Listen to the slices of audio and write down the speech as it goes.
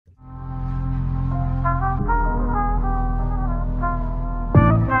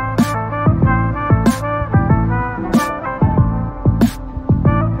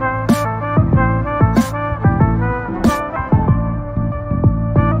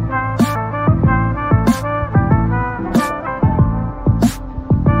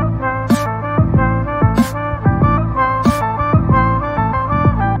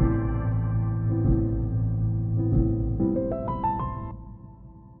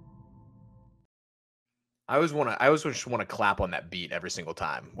I always just want to clap on that beat every single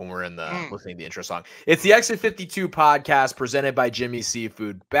time when we're in the listening to the intro song. It's the Exit 52 podcast presented by Jimmy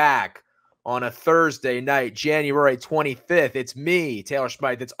Seafood, back on a Thursday night, January 25th. It's me, Taylor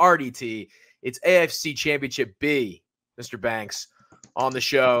Smyth. It's Arditti. It's AFC Championship B, Mr. Banks, on the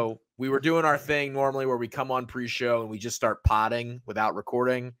show. We were doing our thing normally where we come on pre-show and we just start potting without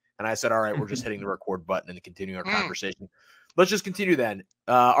recording. And I said, all right, we're just hitting the record button and continuing our conversation. Let's just continue then.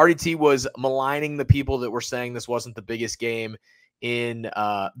 RDT was maligning the people that were saying this wasn't the biggest game in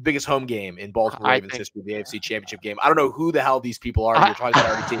biggest home game in Baltimore Ravens history, the AFC Championship game. I don't know who the hell these people are. You're talking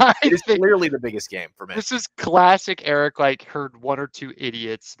about RDT. It is clearly the biggest game for me. This is classic Eric, like heard one or two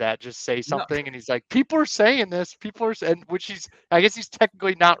idiots that just say something and he's like, people are saying this, and which I guess he's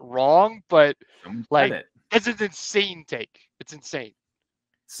technically not wrong, but like it's an insane take. It's insane.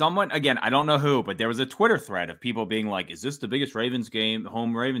 Someone, again, I don't know who, but there was a Twitter thread of people being like, is this the biggest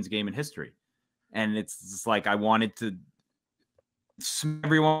home Ravens game in history? And it's just like, I wanted to smack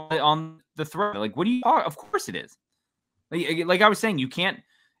everyone on the thread. Like, what do you are? Of course it is. Like I was saying, you can't,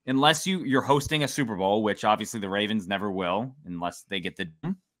 unless you're hosting a Super Bowl, which obviously the Ravens never will, unless they get I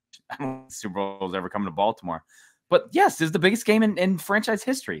don't know if Super Bowl's ever coming to Baltimore. But yes, this is the biggest game in franchise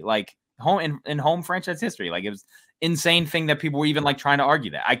history. Like, home franchise history. Like, it was insane thing that people were even like trying to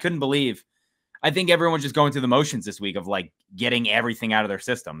argue that. I couldn't believe. I think everyone's just going through the motions this week of like getting everything out of their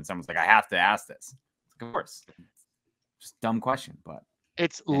system. And someone's like, I have to ask this. Of course. Just a dumb question, but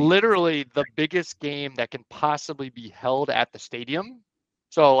it's literally the biggest game that can possibly be held at the stadium.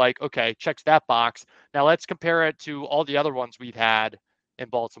 So like, okay, checks that box. Now let's compare it to all the other ones we've had in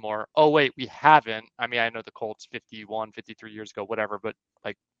Baltimore. Oh wait, we haven't. I mean, I know the Colts 51, 53 years ago, whatever, but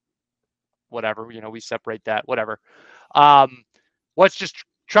like, whatever, we separate that, whatever. Let's just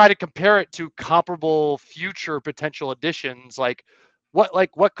try to compare it to comparable future potential additions. Like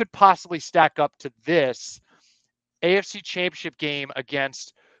what could possibly stack up to this AFC Championship game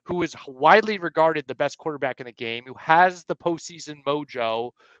against who is widely regarded the best quarterback in the game, who has the postseason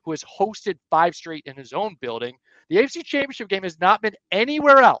mojo, who has hosted 5 straight in his own building. The AFC Championship game has not been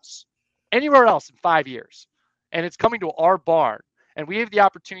anywhere else in 5 years. And it's coming to our barn. And we have the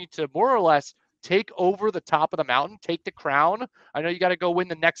opportunity to more or less take over the top of the mountain, take the crown. I know you got to go win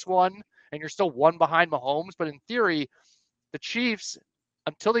the next one, and you're still one behind Mahomes. But in theory, the Chiefs,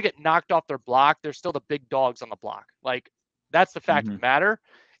 until they get knocked off their block, they're still the big dogs on the block. Like, that's the fact of the matter.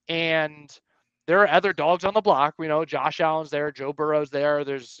 And there are other dogs on the block. We know Josh Allen's there, Joe Burrow's there.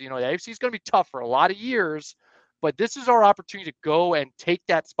 There's, the AFC is going to be tough for a lot of years. But this is our opportunity to go and take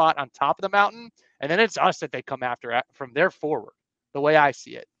that spot on top of the mountain. And then it's us that they come after from there forward, the way I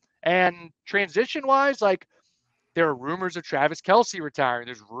see it. And transition-wise, like, there are rumors of Travis Kelce retiring.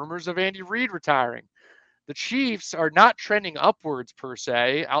 There's rumors of Andy Reid retiring. The Chiefs are not trending upwards, per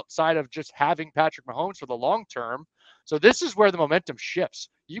se, outside of just having Patrick Mahomes for the long term. So this is where the momentum shifts.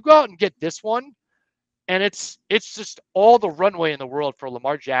 You go out and get this one, and it's just all the runway in the world for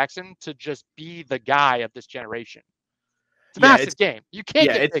Lamar Jackson to just be the guy of this generation. It's a massive game. You can't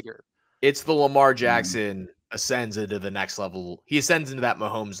get bigger. It's the Lamar Jackson ascends into the next level. He ascends into that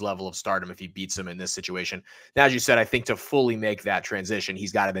Mahomes level of stardom if he beats him in this situation. Now, as you said, I think to fully make that transition,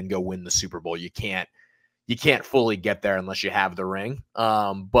 he's got to then go win the Super Bowl. You can't fully get there unless you have the ring.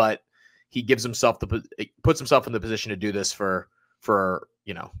 But he puts himself in the position to do this for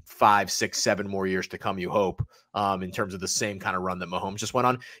 5, 6, 7 more years to come, you hope, in terms of the same kind of run that Mahomes just went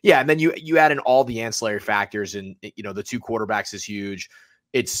on. Yeah, and then you add in all the ancillary factors, and the 2 quarterbacks is huge.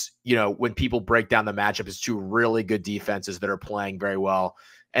 It's, when people break down the matchup, it's 2 really good defenses that are playing very well.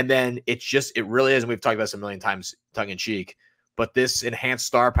 And then it really is, and we've talked about this a million times tongue in cheek, but this enhanced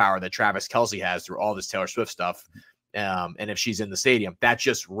star power that Travis Kelce has through all this Taylor Swift stuff, and if she's in the stadium, that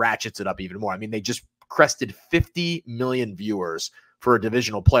just ratchets it up even more. I mean, they just crested 50 million viewers for a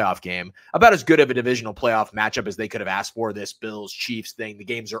divisional playoff game, about as good of a divisional playoff matchup as they could have asked for. This Bills-Chiefs thing, the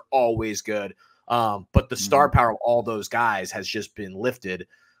games are always good. But the star power of all those guys has just been lifted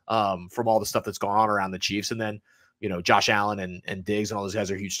from all the stuff that's gone on around the Chiefs. And then, Josh Allen and Diggs and all those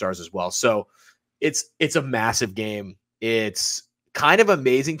guys are huge stars as well. So it's a massive game. It's kind of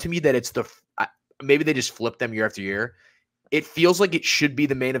amazing to me that maybe they just flip them year after year. It feels like it should be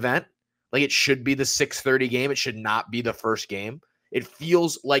the main event. Like, it should be the 6:30 game. It should not be the first game. It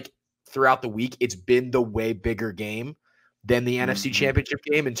feels like throughout the week, it's been the way bigger game than the NFC Championship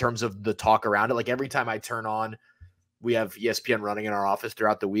game in terms of the talk around it. Like, every time I turn on, we have ESPN running in our office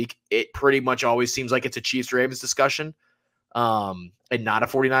throughout the week. It pretty much always seems like it's a Chiefs-Ravens discussion, and not a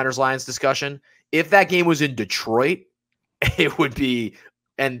 49ers-Lions discussion. If that game was in Detroit, it would be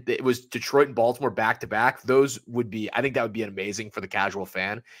and it was Detroit and Baltimore back to back, those would be, I think that would be amazing for the casual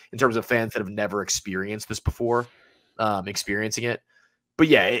fan in terms of fans that have never experienced this before, experiencing it. But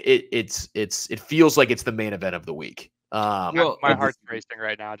yeah, it feels like it's the main event of the week. My heart's racing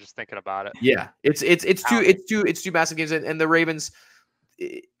right now just thinking about it. Yeah, it's two massive games, and the Ravens.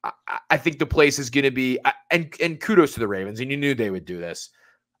 I think the place is going to be, and kudos to the Ravens, and you knew they would do this.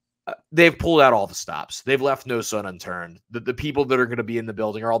 They've pulled out all the stops. They've left no stone unturned. The people that are going to be in the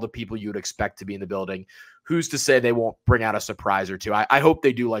building are all the people you would expect to be in the building. Who's to say they won't bring out a surprise or two? I hope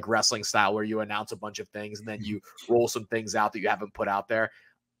they do like wrestling style where you announce a bunch of things and then you roll some things out that you haven't put out there.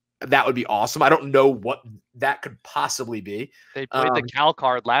 That would be awesome. I don't know what that could possibly be. They played the Cal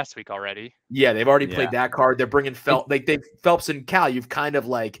card last week already. Yeah, they've already played that card. They're bringing Phelps and Cal. You've kind of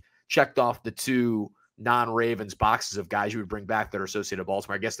like checked off the two non-Ravens boxes of guys you would bring back that are associated with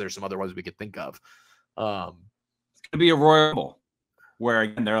Baltimore. I guess there's some other ones we could think of. It's going to be a Royal Rumble where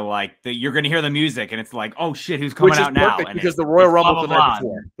again, they're like, you're going to hear the music and it's like, oh shit, who's coming out now? And because the Royal Rumble's the night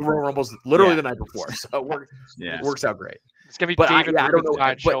before. The Royal Rumble's literally the night before. So it works out great. It's going to be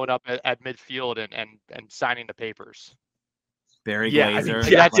David showing up at midfield and signing the papers. Barry Glazer.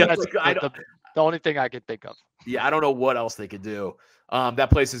 That's the only thing I can think of. Yeah, I don't know what else they could do. That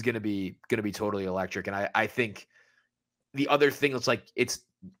place is going to be totally electric, and I think the other thing is like it's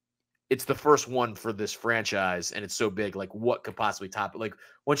the first one for this franchise, and it's so big. Like, what could possibly top it? Like,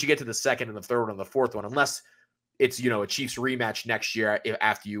 once you get to the second and the third one and the fourth one, unless it's a Chiefs rematch next year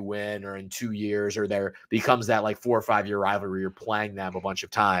after you win, or in 2 years, or there becomes that like 4 or 5 year rivalry. You're playing them a bunch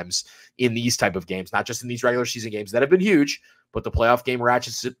of times in these type of games, not just in these regular season games that have been huge, but the playoff games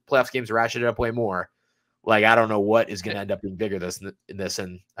ratcheted up way more. Like, I don't know what is going to end up being bigger in this.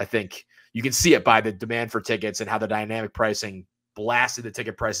 And I think you can see it by the demand for tickets and how the dynamic pricing blasted the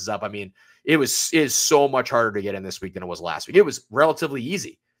ticket prices up. I mean, it is so much harder to get in this week than it was last week. It was relatively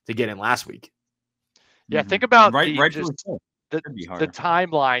easy to get in last week. Yeah. Think about the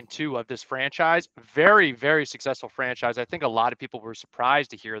timeline too of this franchise. Very, very successful franchise. I think a lot of people were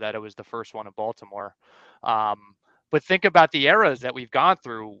surprised to hear that it was the first one in Baltimore. But think about the eras that we've gone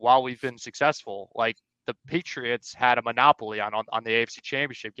through while we've been successful. Like, the Patriots had a monopoly on the AFC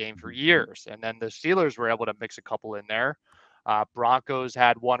Championship game for years, and then the Steelers were able to mix a couple in there. Broncos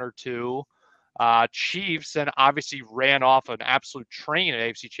had one or two. Chiefs, and obviously ran off an absolute train at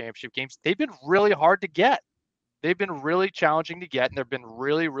AFC Championship games. They've been really hard to get. They've been really challenging to get, and there have been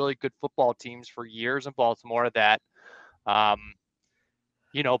really, really good football teams for years in Baltimore that,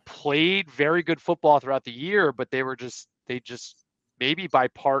 played very good football throughout the year, but they just maybe by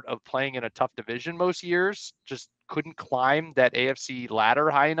part of playing in a tough division most years, just couldn't climb that AFC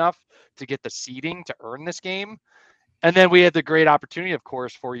ladder high enough to get the seeding to earn this game. And then we had the great opportunity, of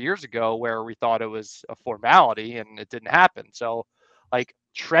course, 4 years ago where we thought it was a formality and it didn't happen. So, like,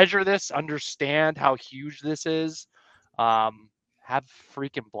 treasure this, understand how huge this is. Have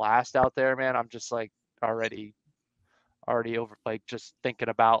freaking blast out there, man. I'm just like already over, like, just thinking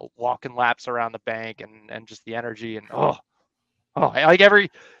about walking laps around the bank and just the energy and like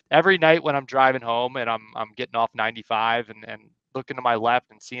every night when I'm driving home and I'm getting off 95 and looking to my left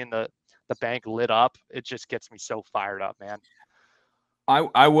and seeing the bank lit up, it just gets me so fired up, man.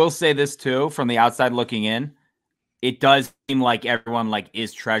 I will say this too, from the outside looking in, it does seem like everyone like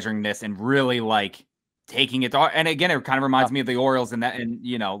is treasuring this and really like taking it. And again, it kind of reminds me of the Orioles and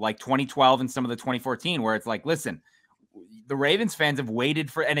like 2012 and some of the 2014, where it's like, listen, the Ravens fans have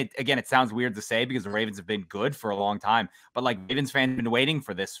waited for, and it sounds weird to say because the Ravens have been good for a long time, but like Ravens fans have been waiting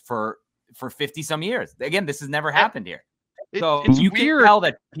for this for 50 some years. Again, this has never happened here. So it's you weird. can tell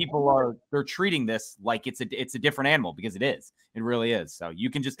that people they're treating this like it's a different animal, because it is. It really is. So you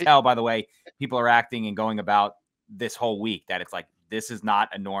can just tell by the way people are acting and going about this whole week that it's like, this is not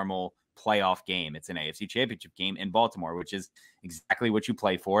a normal playoff game. It's an AFC Championship game in Baltimore, which is exactly what you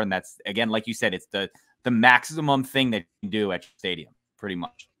play for. And that's, again, like you said, it's the maximum thing that you can do at your stadium, pretty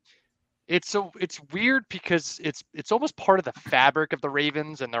much. It's weird because it's almost part of the fabric of the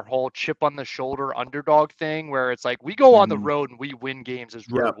Ravens and their whole chip on the shoulder underdog thing, where it's like, we go on the road and we win games as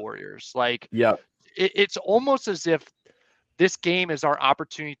road warriors. Like, it's almost as if this game is our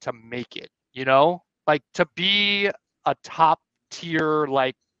opportunity to make it, like to be a top tier,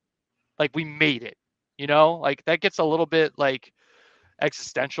 like we made it, like that gets a little bit like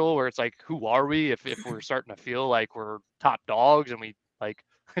existential, where it's like, who are we if we're starting to feel like we're top dogs, and we like,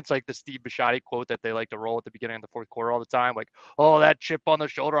 it's like the Steve Bisciotti quote that they like to roll at the beginning of the fourth quarter all the time, like, oh, that chip on the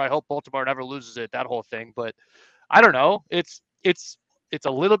shoulder, I hope Baltimore never loses it, that whole thing. But I don't know, it's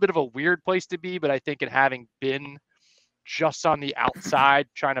a little bit of a weird place to be, but I think it having been just on the outside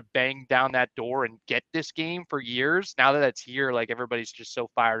trying to bang down that door and get this game for years. Now that it's here, like everybody's just so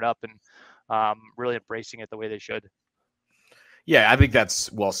fired up and really embracing it the way they should. Yeah, I think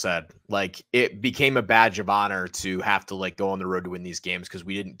that's well said. Like, it became a badge of honor to have to like go on the road to win these games because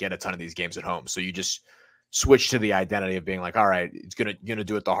we didn't get a ton of these games at home. So you just switch to the identity of being like, all right, it's gonna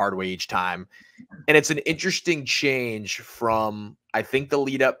do it the hard way each time. And it's an interesting change from, I think, the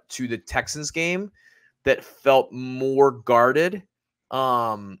lead up to the Texans game that felt more guarded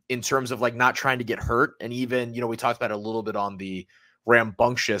in terms of like not trying to get hurt. And even, we talked about it a little bit on the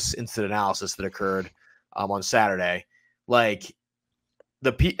rambunctious incident analysis that occurred on Saturday. Like,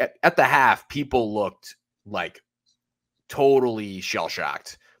 at the half, people looked like totally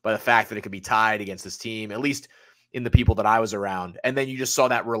shell-shocked by the fact that it could be tied against this team, at least in the people that I was around. And then you just saw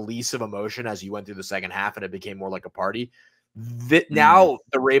that release of emotion as you went through the second half, and it became more like a party. Now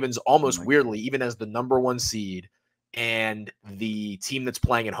the Ravens almost weirdly, even as the number 1 seed and the team that's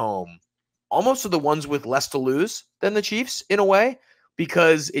playing at home, almost are the ones with less to lose than the Chiefs in a way,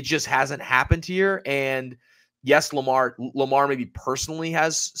 because it just hasn't happened here. And yes, Lamar maybe personally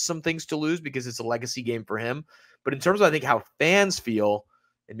has some things to lose because it's a legacy game for him. But in terms of, I think, how fans feel,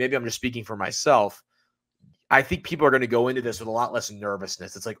 and maybe I'm just speaking for myself, I think people are going to go into this with a lot less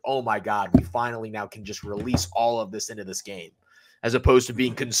nervousness. It's like, oh my God, we finally now can just release all of this into this game, as opposed to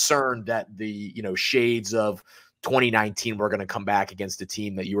being concerned that the, shades of 2019 were going to come back against a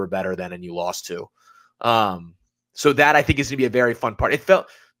team that you were better than and you lost to. So that, I think, is going to be a very fun part. It felt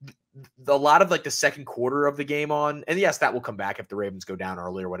a lot of like the second quarter of the game on, and yes, that will come back if the Ravens go down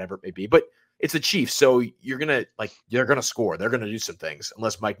early or whatever it may be, but it's the Chiefs. So they're going to score. They're going to do some things,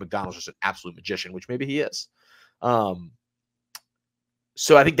 unless Mike McDonald's just an absolute magician, which maybe he is. So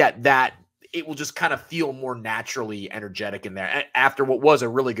I think that it will just kind of feel more naturally energetic in there after what was a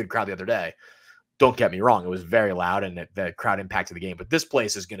really good crowd the other day. Don't get me wrong. It was very loud and the crowd impacted the game, but this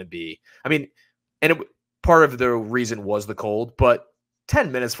place is going to be, part of the reason was the cold, but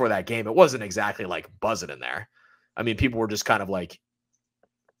 10 minutes for that game, it wasn't exactly like buzzing in there. People were just kind of like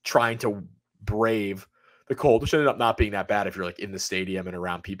trying to brave the cold, which ended up not being that bad if you're like in the stadium and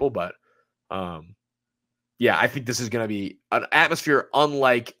around people. But yeah, I think this is going to be an atmosphere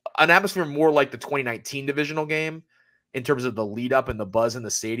more like the 2019 divisional game in terms of the lead up and the buzz in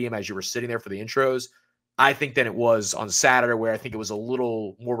the stadium as you were sitting there for the intros, I think, than it was on Saturday, where I think it was a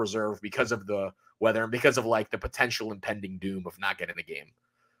little more reserved because of the weather and because of like the potential impending doom of not getting the game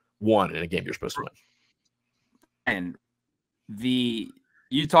won in a game you're supposed to win. And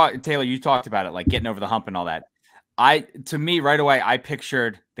Taylor, you talked about it, like getting over the hump and all that. To me, right away, I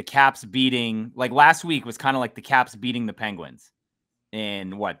pictured the Caps beating, like last week was kind of like the Caps beating the Penguins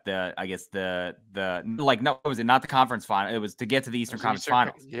in what what was it? Not the conference final. It was to get to the Eastern Conference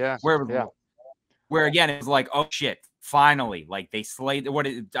Finals. Yeah. Where again, it was like, oh shit, finally, like they slayed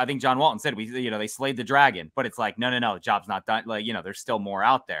I think John Walton said, they slayed the dragon, but it's like, no, the job's not done. Like, there's still more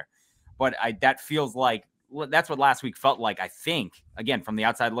out there. But that feels like, that's what last week felt like. I think, again, from the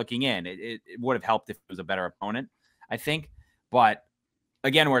outside looking in, it would have helped if it was a better opponent, I think. But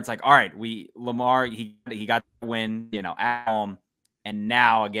again, where it's like, all right, Lamar, he got the win, at home. And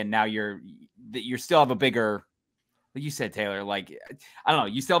now you still have a bigger, like you said, Taylor, like, I don't know,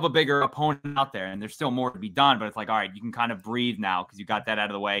 you still have a bigger opponent out there and there's still more to be done, but it's like, all right, you can kind of breathe now because you got that out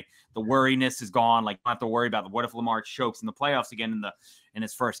of the way. The worriness is gone. Like, you don't have to worry about what if Lamar chokes in the playoffs again in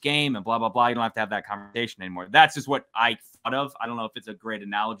his first game and blah, blah, blah. You don't have to have that conversation anymore. That's just what I thought of. I don't know if it's a great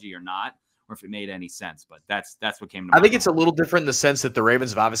analogy or not, or if it made any sense, but that's what came to mind. I think it's a little different in the sense that the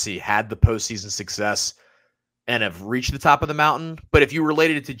Ravens have obviously had the postseason success and have reached the top of the mountain. But if you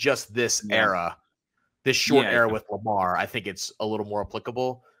related it to just this era, this short era with Lamar, I think it's a little more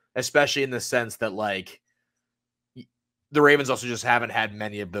applicable, especially in the sense that, like, the Ravens also just haven't had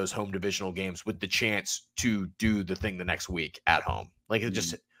many of those home divisional games with the chance to do the thing the next week at home. Like, it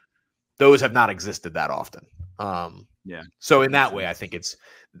just, those have not existed that often. So in that way, I think it's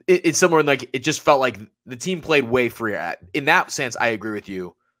somewhere in, like, it just felt like the team played way freer. In that sense, I agree with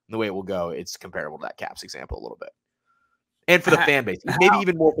you. The way it will go, it's comparable to that Caps example a little bit. And for the fan base, maybe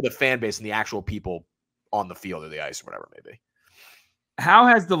even more for the fan base and the actual people on the field or the ice or whatever it may be. How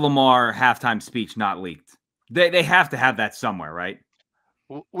has the Lamar halftime speech not leaked? They have to have that somewhere, right?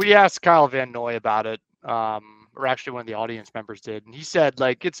 We asked Kyle Van Noy about it, or actually one of the audience members did, and he said,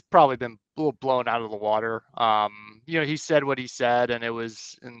 like, it's probably been a little blown out of the water. He said what he said, and it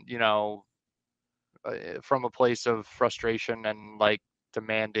was, from a place of frustration and, like,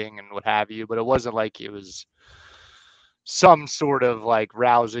 demanding and what have you, but it wasn't like it was some sort of like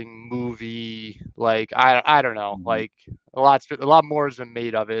rousing movie. Like, I don't know, like a lot more has been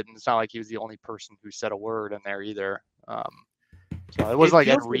made of it, and it's not like he was the only person who said a word in there either. So it wasn't like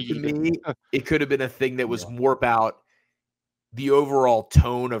Ed To Reed. me, it could have been a thing that was more about the overall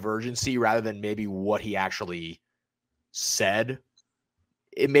tone of urgency rather than maybe what he actually said.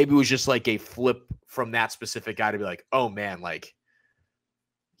 It maybe was just like a flip from that specific guy to be like, oh man, like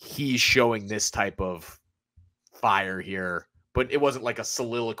he's showing this type of fire here, but it wasn't like a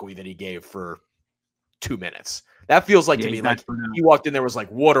soliloquy that he gave for 2 minutes. That feels like to me like he walked in there was like,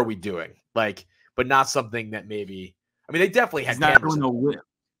 what are we doing? Like, but not something that maybe. I mean, they definitely had cameras.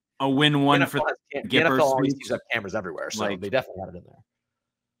 A win-one for the NFL always used to have cameras everywhere, so they definitely had it in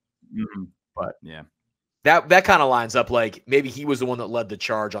there. Mm-hmm. But yeah, that kind of lines up like maybe he was the one that led the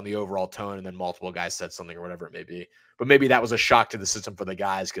charge on the overall tone, and then multiple guys said something or whatever it may be. But maybe that was a shock to the system for the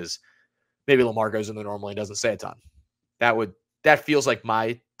guys because maybe Lamar goes in there normally and doesn't say a ton. That feels like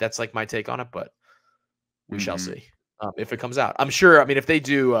that's like my take on it, but we shall see if it comes out. I'm sure. I mean, if they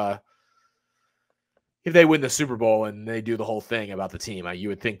do. If they win the Super Bowl and they do the whole thing about the team, you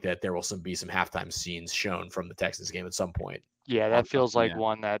would think that there will be some halftime scenes shown from the Texans game at some point. Yeah, that feels like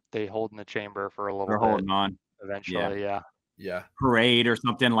one that they hold in the chamber for a little bit. They're holding on. Eventually, yeah. Parade or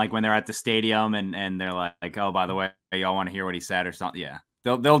something like when they're at the stadium and they're like, oh, by the way, y'all want to hear what he said or something? Yeah,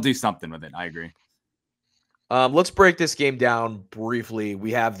 they'll do something with it. I agree. Let's break this game down briefly.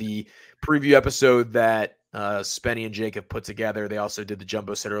 We have the preview episode that Spenny and Jake have put together. They also did the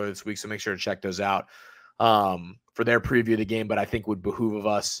jumbo set earlier this week, so make sure to check those out. For their preview of the game, but I think would behoove of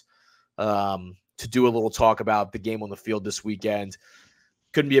us to do a little talk about the game on the field this weekend.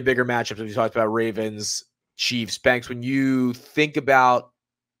 Couldn't be a bigger matchup as we talked about Ravens, Chiefs. Banks, when you think about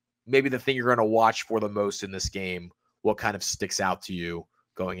maybe the thing you're going to watch for the most in this game, what kind of sticks out to you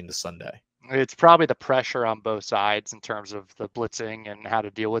going into Sunday? It's probably the pressure on both sides in terms of the blitzing and how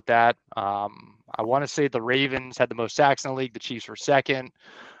to deal with that. I want to say the Ravens had the most sacks in the league. The Chiefs were second.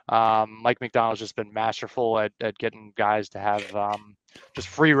 Mike McDonald's just been masterful at getting guys to have just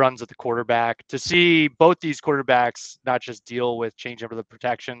free runs at the quarterback. To see both these quarterbacks not just deal with changing over the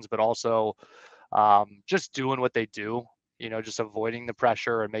protections, but also just doing what they do, just avoiding the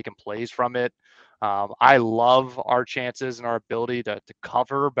pressure and making plays from it. I love our chances and our ability to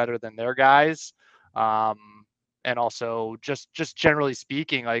cover better than their guys. And also just generally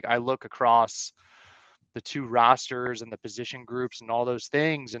speaking, like I look across the two rosters and the position groups and all those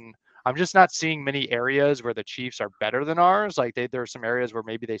things. And I'm just not seeing many areas where the Chiefs are better than ours. Like there are some areas where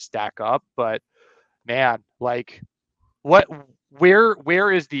maybe they stack up, but man, like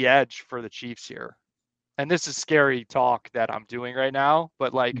where is the edge for the Chiefs here? And this is scary talk that I'm doing right now,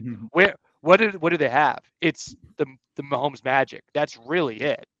 but like what do they have? It's the Mahomes magic. That's really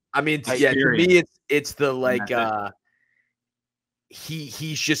it. I mean, Like, to me, it's the like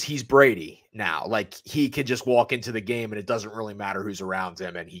he's Brady now. Like he can just walk into the game and it doesn't really matter who's around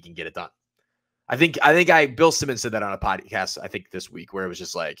him and he can get it done. I think Bill Simmons said that on a podcast, I think this week, where it was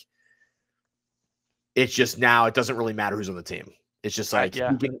just like, it's just now it doesn't really matter who's on the team. It's just like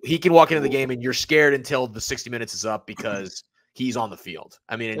he can walk into the game and you're scared until the 60 minutes is up because he's on the field.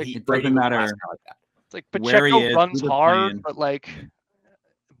 I mean, and it doesn't matter like that. It's like Pacheco runs hard, but like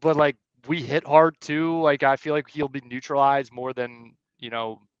we hit hard too. Like I feel like he'll be neutralized more than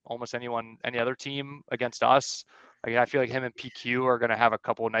almost any other team against us. Like I feel like him and PQ are going to have a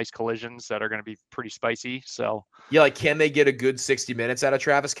couple of nice collisions that are going to be pretty spicy. So yeah, like can they get a good 60 minutes out of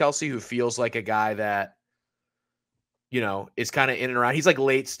Travis Kelce, who feels like a guy that is kind of in and around. He's like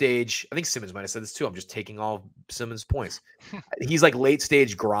late stage. I think Simmons might have said this too. I'm just taking all Simmons' points. He's like late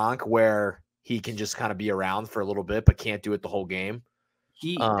stage Gronk, where he can just kind of be around for a little bit, but can't do it the whole game.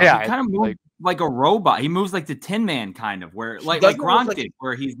 He kind of moves like a robot. He moves like the Tin Man kind of, where like Gronk did,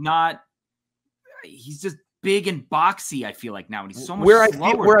 where he's just big and boxy. I feel like now, and he's so much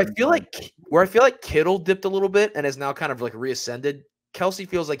slower. Where I feel like Kittle dipped a little bit and is now kind of like reascended. Kelce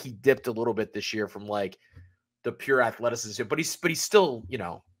feels like he dipped a little bit this year from like the pure athleticism, but he's still,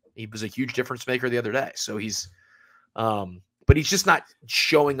 he was a huge difference maker the other day. So he's, but he's just not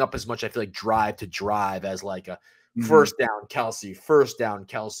showing up as much. I feel like drive to drive as like a first down Kelce, first down.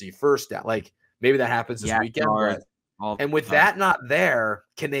 Like maybe that happens this weekend. And with that not there,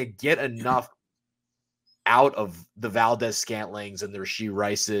 can they get enough out of the Valdez Scantlings and the Rashee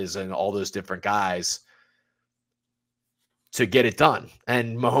Rices and all those different guys to get it done?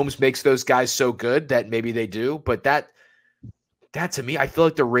 And Mahomes makes those guys so good that maybe they do. But that to me, I feel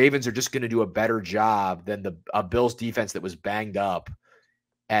like the Ravens are just going to do a better job than the Bills defense that was banged up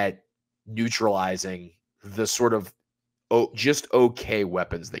at neutralizing the sort of just okay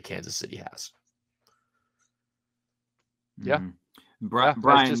weapons that Kansas City has. Yeah.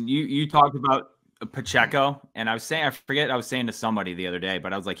 Brian, you talked about Pacheco, and I was saying to somebody the other day,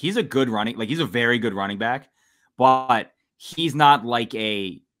 but I was like, he's a very good running back, but he's not like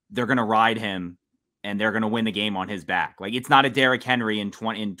they're going to ride him and they're going to win the game on his back. Like, it's not a Derrick Henry in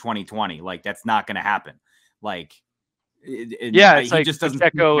 2020. Like, that's not going to happen. Like, it's he like just doesn't.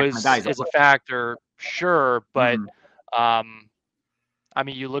 Pacheco is a factor, sure, but I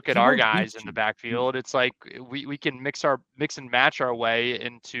mean, you look at our guys in the backfield. It's like we can mix and match our way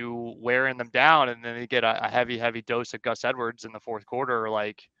into wearing them down, and then they get a heavy dose of Gus Edwards in the fourth quarter.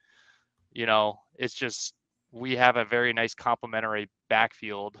 Like, it's just we have a very nice complementary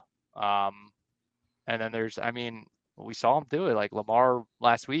backfield. And then we saw him do it. Like Lamar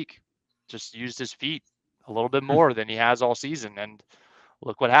last week, just used his feet a little bit more than he has all season, and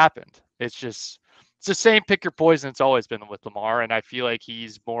look what happened. It's the same pick your poison it's always been with Lamar, and I feel like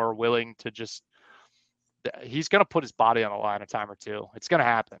he's more willing to he's going to put his body on the line a time or two. It's going to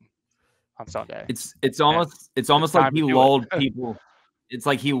happen on Sunday. It's almost like he lulled people. It's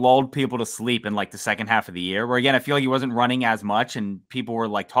like he lulled people to sleep in like the second half of the year, where again, I feel like he wasn't running as much and people were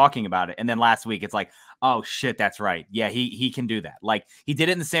like talking about it. And then last week it's like, oh shit, that's right. Yeah, he can do that. Like, he did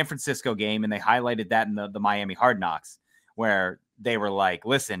it in the San Francisco game, and they highlighted that in the Miami Hard Knocks, where they were like,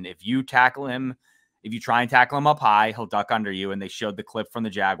 listen, if you try and tackle him up high, he'll duck under you. And they showed the clip from the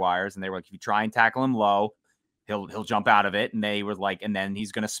Jaguars, and they were like, if you try and tackle him low, he'll jump out of it. And they were like, and then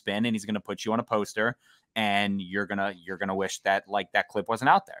he's going to spin and he's going to put you on a poster, and you're going to wish that like that clip wasn't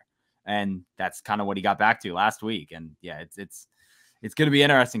out there. And that's kind of what he got back to last week. And yeah, it's going to be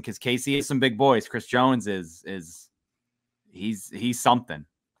interesting because KC is some big boys. Chris Jones he's something.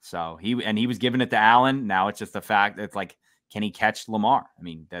 So he was giving it to Allen. Now it's just the fact that it's like, can he catch Lamar? I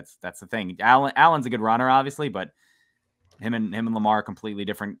mean, that's the thing. Allen's a good runner, obviously, but him and Lamar are completely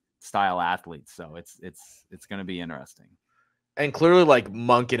different style athletes. So it's going to be interesting. And clearly, like,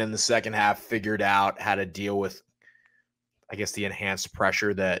 Monken in the second half figured out how to deal with, I guess, the enhanced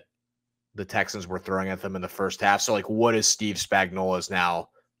pressure that the Texans were throwing at them in the first half. So, like, what is Steve Spagnuolo's now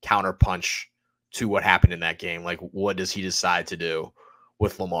counterpunch to what happened in that game? Like, what does he decide to do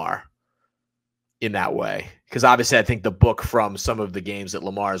with Lamar in that way? Because obviously I think the book from some of the games that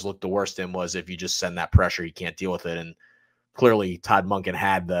Lamar's looked the worst in was if you just send that pressure, you can't deal with it. And clearly Todd Monken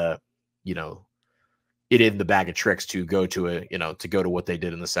had it in the bag of tricks to go to what they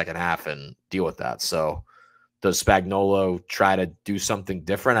did in the second half and deal with that. So does Spagnuolo try to do something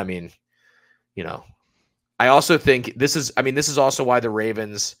different? I mean, I also think this is also why the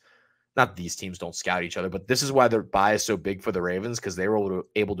Ravens, not these teams don't scout each other, but this is why their buy is so big for the Ravens, because they were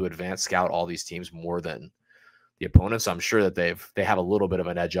able to advance scout all these teams more than the opponents. I'm sure that they have a little bit of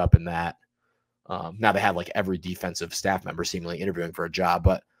an edge up in that. Now they have like every defensive staff member seemingly interviewing for a job,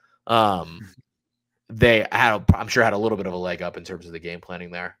 but I'm sure had a little bit of a leg up in terms of the game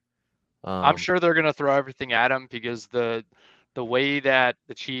planning there. I'm sure they're going to throw everything at him, because the way that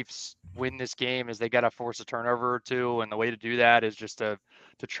the Chiefs win this game is they got to force a turnover or two, and the way to do that is just to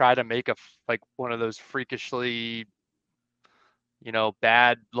try to make one of those freakishly,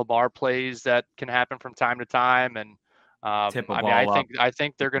 bad Lamar plays that can happen from time to time. And I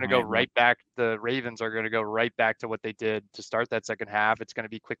think they're going to go right back. The Ravens are going to go right back to what they did to start that second half. It's going to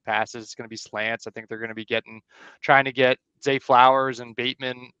be quick passes. It's going to be slants. I think they're going to be trying to get Zay Flowers and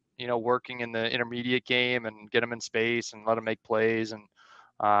Bateman, working in the intermediate game and get them in space and let them make plays and,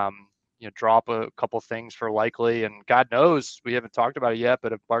 drop a couple things for Likely. And God knows we haven't talked about it yet,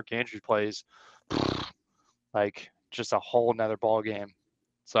 but if Mark Andrews plays, like, just a whole nother ball game.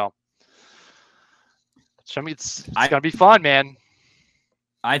 So it's going to be fun, man.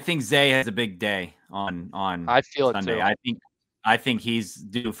 I think Zay has a big day on I feel Sunday. It too. I think he's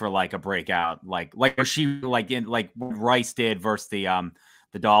due for like a breakout, like what Rice did versus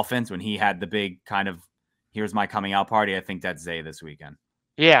the Dolphins when he had the big kind of here's my coming out party. I think that's Zay this weekend.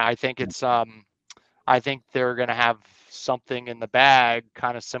 Yeah, I think I think they're going to have something in the bag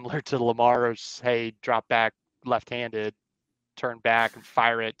kind of similar to Lamar's, hey, drop back left-handed, turn back and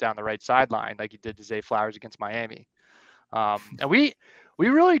fire it down the right sideline like he did to Zay Flowers against Miami. And we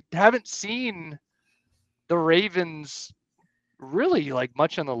really haven't seen the Ravens really like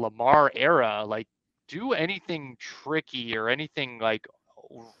much in the Lamar era, like do anything tricky or anything like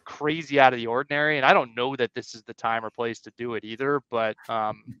crazy out of the ordinary. And I don't know that this is the time or place to do it either, but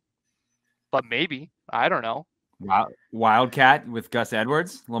maybe, I don't know. Wildcat with Gus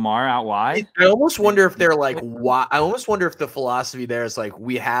Edwards, Lamar out wide. I almost wonder if they're like, why? I almost wonder if the philosophy there is like,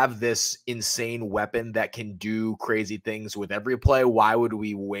 we have this insane weapon that can do crazy things with every play. Why would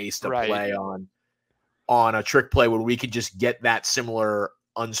we waste a play on a trick play when we could just get that similar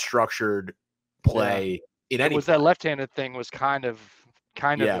unstructured play in any? That left-handed thing was kind of. They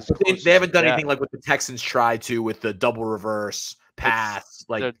haven't done anything like what the Texans tried to with the double reverse pass.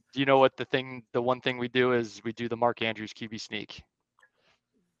 Like, do you know what the one thing we do is we do the Mark Andrews QB sneak.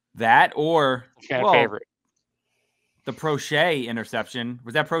 That or Fan favorite. The Prochet interception.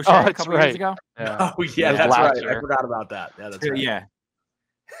 Was that Prochet a couple years ago? Yeah. Oh, yeah, that's last right. year. I forgot about that. Yeah, that's right. Yeah.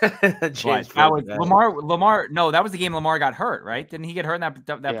 James that was Lamar. No, that was the game Lamar got hurt, right? Didn't he get hurt in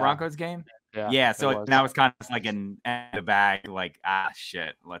that Broncos game? Yeah. So that was kind of like an end of the bag. Like,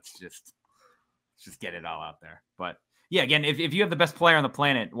 shit. Let's just get it all out there. But yeah, again, if you have the best player on the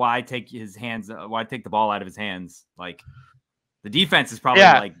planet, why take his hands? Why take the ball out of his hands? Like, the defense is probably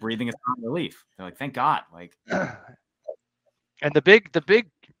like breathing a sigh of relief. They're like, thank God. Like, and the big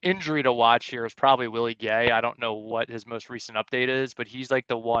injury to watch here is probably Willie Gay. I don't know what his most recent update is, but he's like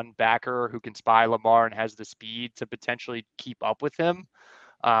the one backer who can spy Lamar and has the speed to potentially keep up with him.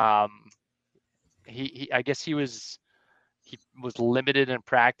 I guess he was limited in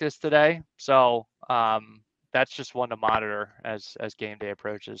practice today, so that's just one to monitor as game day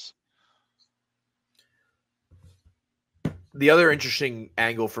approaches. The other interesting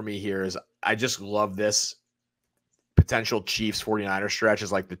angle for me here is I just love this potential Chiefs 49ers stretch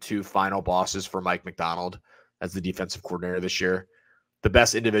is like the two final bosses for Mike Macdonald as the defensive coordinator this year. The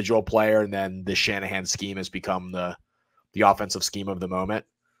best individual player, and then the Shanahan scheme has become the offensive scheme of the moment.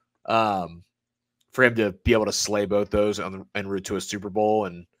 For him to be able to slay both those en route to a Super Bowl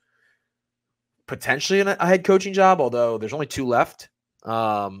and potentially a head coaching job, although there's only 2 left.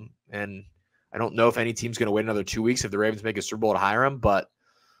 And I don't know if any team's going to wait another 2 weeks if the Ravens make a Super Bowl to hire him, but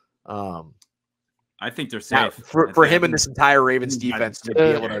I think they're safe. For him and this entire Ravens defense to be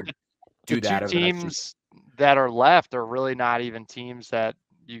able to do that. The two teams that are left are really not even teams that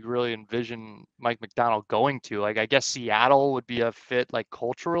you really envision Mike Macdonald going to. Like, I guess Seattle would be a fit, like,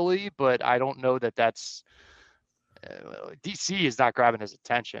 culturally, but I don't know that that's DC is not grabbing his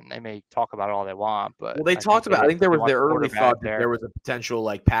attention. They may talk about it all they want, but I think there was the early thought that there was a potential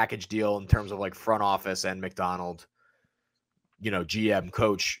like package deal in terms of like front office and Macdonald, GM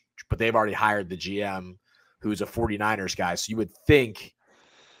coach, but they've already hired the GM who's a 49ers guy. So you would think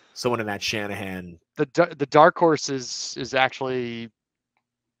someone in that Shanahan. The dark horse is actually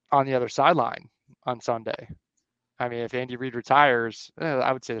on the other sideline on Sunday. I mean, if Andy Reid retires,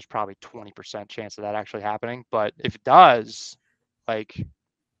 I would say there's probably 20% chance of that actually happening. But if it does, like,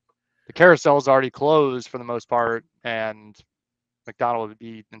 the carousel is already closed for the most part, and Macdonald would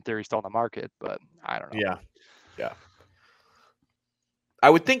be, in theory, still on the market. But I don't know. Yeah.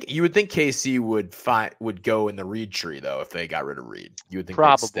 You would think KC would go in the Reid tree though if they got rid of Reid. You would think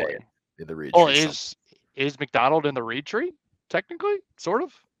probably they'd stay in the Reid tree. Oh, is Macdonald in the Reid tree? Technically, sort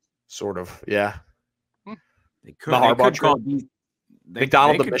of. Yeah. They could call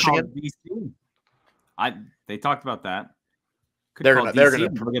Macdonald of Michigan. They talked about that. They're gonna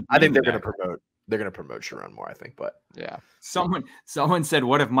I think they're gonna promote. They're gonna promote Sharon more. I think, but yeah. Someone said,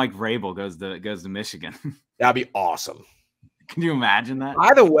 "What if Mike Vrabel goes to Michigan?" That'd be awesome. Can you imagine that?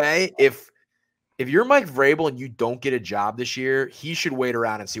 By the way, if you're Mike Vrabel and you don't get a job this year, he should wait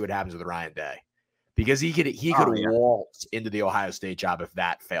around and see what happens with Ryan Day. Because he could waltz into the Ohio State job if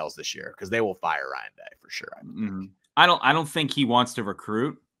that fails this year, because they will fire Ryan Day for sure. I don't think he wants to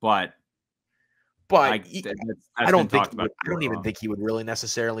recruit, but I don't even think he would really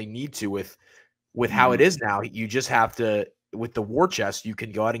necessarily need to with how it is now. You just have to, with the war chest, you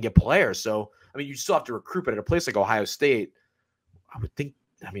can go out and get players. So I mean, you still have to recruit, but at a place like Ohio State, I would think.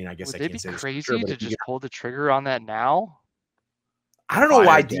 I mean, I guess would I can't say crazy sure, to just pull the trigger on that now. I don't know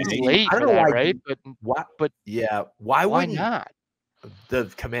why DC. Late I don't know why, right? But why not? The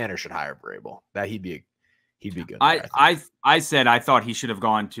Commander should hire Vrabel. That he'd be good. I said I thought he should have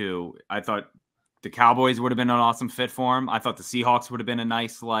gone to. I thought the Cowboys would have been an awesome fit for him. I thought the Seahawks would have been a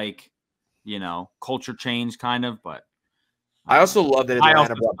nice culture change kind of. But I also love that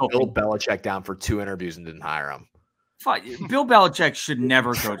Atlanta brought Bill Belichick down for 2 interviews and didn't hire him. Bill Belichick should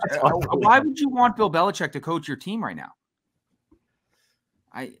never coach. Why would you want Bill Belichick to coach your team right now?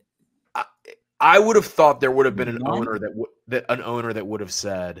 I would have thought there would have been an owner that would have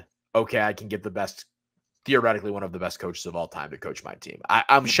said, "Okay, I can get theoretically one of the best coaches of all time to coach my team."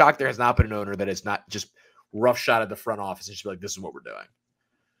 I'm shocked there has not been an owner that is not just roughshod at the front office and just be like, "This is what we're doing."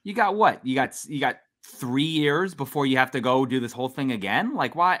 You got what? You got 3 years before you have to go do this whole thing again?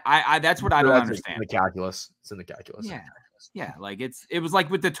 Like, why? That's what I don't understand. It's in the calculus. Yeah. Like it was like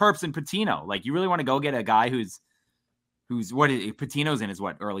with the Terps and Patino. Like, you really want to go get a guy who's Patino's in his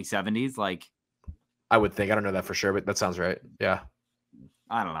early 70s? Like, I would think. I don't know that for sure, but that sounds right. Yeah.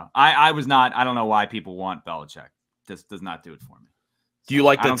 I don't know. I don't know why people want Belichick. Just does not do it for me. Do you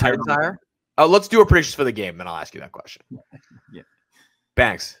like the Titans hire? Let's do a predictions for the game, then I'll ask you that question. Yeah.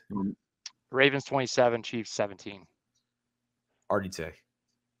 Banks. Ravens 27, Chiefs 17. RDT.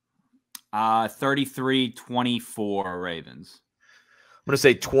 33-24 Ravens. I'm going to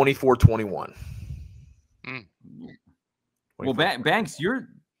say 24-21. Well, Banks,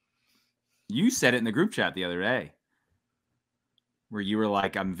 you said it in the group chat the other day where you were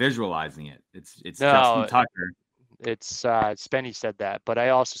like, I'm visualizing it. It's Justin Tucker. It's Spenny said that, but I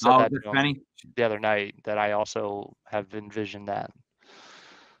also said that to Spenny? him the other night that I also have envisioned that.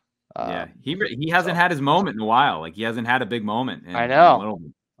 Yeah, he hasn't had his moment in a while. Like he hasn't had a big moment. I know.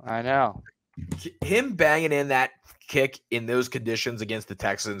 Him banging in that kick in those conditions against the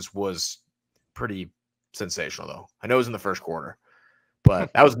Texans was pretty sensational, though. I know it was in the first quarter,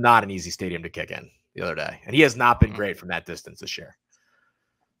 but that was not an easy stadium to kick in the other day, and he has not been great from that distance this year.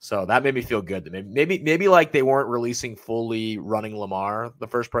 So that made me feel good. That maybe like they weren't releasing fully running Lamar the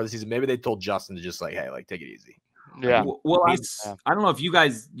first part of the season. Maybe they told Justin to just like, hey, like take it easy. Yeah. Well, I don't know if you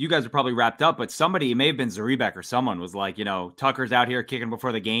guys are probably wrapped up, but somebody, it may have been Zarebek or someone was like, Tucker's out here kicking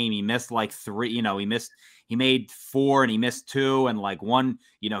before the game. He missed like 3, he made 4 and he missed 2 and like 1,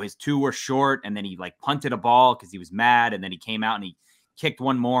 his 2 were short and then he like punted a ball because he was mad and then he came out and he kicked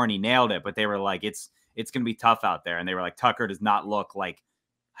 1 more and he nailed it. But they were like, it's going to be tough out there. And they were like, Tucker does not look like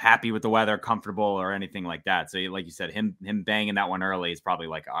happy with the weather, comfortable or anything like that. So like you said, him banging that one early is probably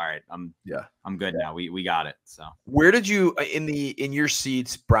like, all right, I'm good now. We got it. So where did you in your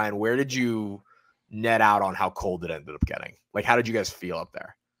seats, Brian, where did you net out on how cold it ended up getting? Like, how did you guys feel up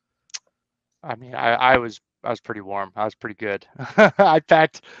there? I mean, I was pretty warm. I was pretty good. I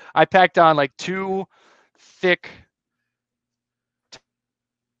packed on like 2 thick.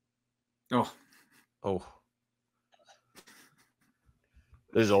 Oh.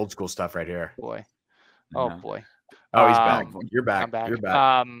 This is old school stuff right here. Boy. Oh, boy. Oh, he's back. You're back. I'm back. You're back.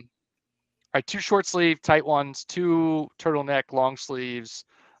 All right, 2 short sleeve tight ones, 2 turtleneck long sleeves,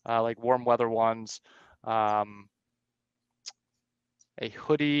 like warm weather ones, a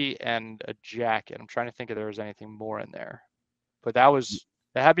hoodie and a jacket. I'm trying to think if there was anything more in there, but that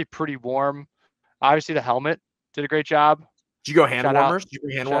had to be pretty warm. Obviously, the helmet did a great job. Did you go hand warmers? Did you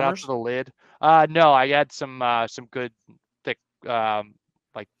go hand warmers? warmers? Out to the lid. No, I had some good thick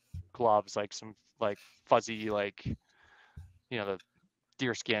like gloves, like some like fuzzy, like the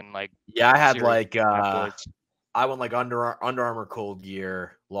deerskin, like I had like I went like Under Armour cold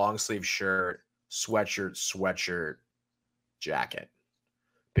gear, long sleeve shirt, sweatshirt, jacket,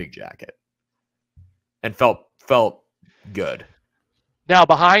 big jacket, and felt good. Now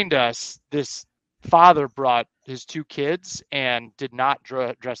behind us, this father brought his 2 kids and did not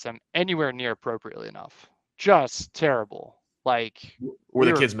dress them anywhere near appropriately enough. Just terrible. Like, were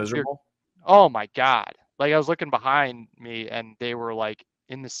the kids miserable? Oh my God. Like I was looking behind me and they were like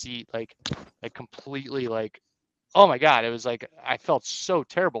in the seat, like completely like, oh my God. It was like, I felt so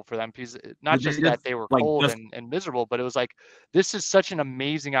terrible for them because not just that they were like cold and miserable, but it was like, this is such an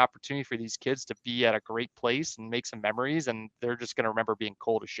amazing opportunity for these kids to be at a great place and make some memories. And they're just going to remember being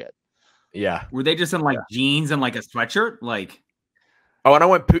cold as shit. Yeah. Were they just in like jeans and like a sweatshirt? Like, oh, and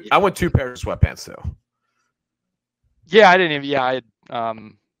I went 2 pairs of sweatpants too. Yeah, I didn't even. Yeah, I had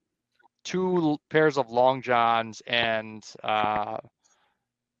 2 pairs of long johns and my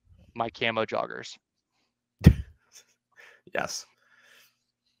camo joggers. Yes.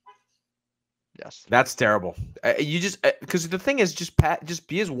 Yes. That's terrible. You just because the thing is just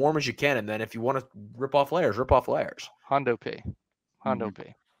be as warm as you can, and then if you want to rip off layers. Hondo P. P.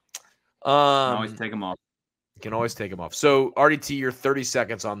 You can always take them off. You can always take them off. So, RDT, you're 30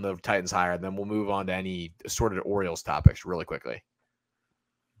 seconds on the Titans hire, and then we'll move on to any assorted Orioles topics really quickly.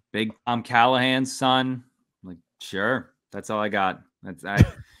 Big Tom Callahan's son. Like, sure. That's all I got.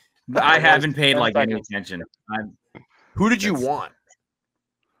 I haven't paid like any attention. Who did you want?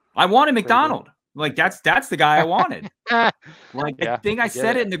 I wanted McDonald. Like, that's the guy I wanted. Like, I think I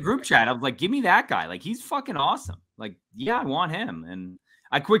said it in the group chat. I was like, give me that guy. Like, he's fucking awesome. Like, yeah, I want him. And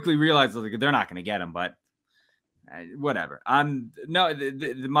I quickly realized like they're not going to get him, but whatever.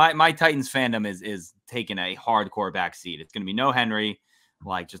 My Titans fandom is taking a hardcore backseat. It's going to be no Henry,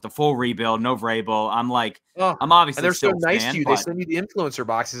 like just a full rebuild, no Vrabel. I'm like, I'm obviously and they're so nice fan, to you. They send you the influencer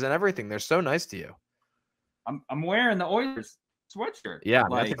boxes and everything. They're so nice to you. I'm wearing the Oilers sweatshirt. Yeah,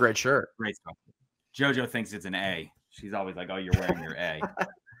 like, that's a great shirt. Great stuff. JoJo thinks it's an A. She's always like, "Oh, you're wearing your A."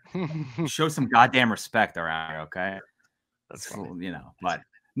 Show some goddamn respect around here, okay? That's funny. But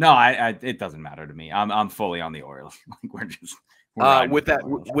no, it doesn't matter to me. I'm fully on the Orioles. Like with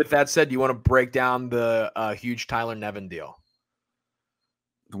that said, do you want to break down the huge Tyler Nevin deal?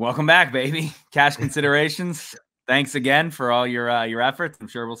 Welcome back, baby. Cash considerations. Thanks again for all your efforts. I'm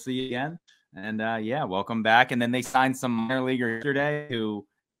sure we'll see you again. And welcome back. And then they signed some minor leaguer yesterday who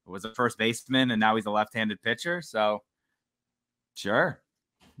was a first baseman, and now he's a left-handed pitcher. So Sure.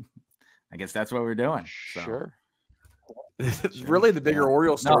 I guess that's what we're doing. So. Sure. Really, the bigger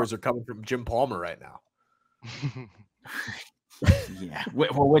Orioles stories are coming from Jim Palmer right now. Yeah.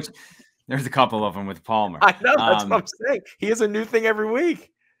 Well, which there's a couple of them with Palmer. I know. That's what I'm saying. He has a new thing every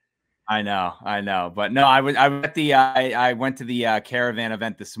week. I know. But no, I went to the Caravan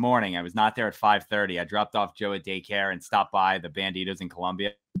event this morning. I was not there at 5:30. I dropped off Joe at daycare and stopped by the Banditos in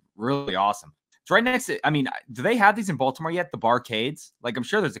Columbia. Really awesome. It's right next to, I mean, do they have these in Baltimore yet? The barcades? Like, I'm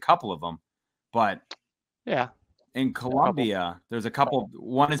sure there's a couple of them, but yeah. In Columbia, there's a couple.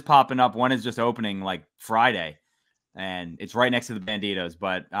 One is popping up. One is just opening like Friday, and it's right next to the Banditos.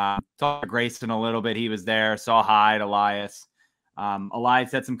 But talked to Grayson a little bit. He was there. Saw hi to Elias.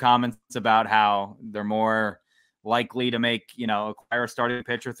 Elias had some comments about how they're more likely to acquire a starting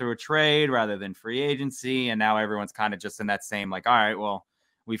pitcher through a trade rather than free agency. And now everyone's kind of just in that same like, all right, well,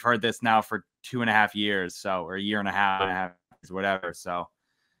 we've heard this now for 2.5 years, or a year and a half, whatever. So.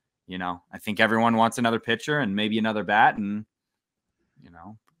 I think everyone wants another pitcher and maybe another bat. And,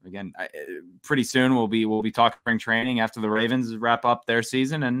 again, pretty soon we'll be talking spring training after the Ravens wrap up their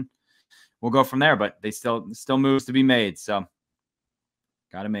season, and we'll go from there. But they still moves to be made. So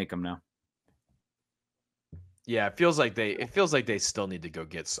got to make them now. Yeah, it feels like they still need to go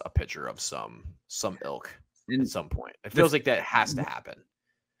get a pitcher of some ilk at some point. It feels like that has to happen.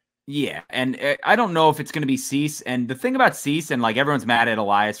 Yeah, and I don't know if it's going to be Cease. And the thing about Cease, and like everyone's mad at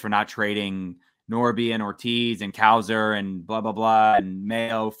Elias for not trading Norby and Ortiz and Cowser and blah, blah, blah, and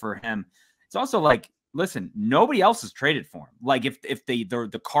Mayo for him. It's also like, listen, nobody else has traded for him. Like if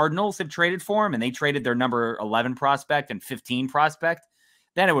the Cardinals have traded for him and they traded their number 11 prospect and 15 prospect,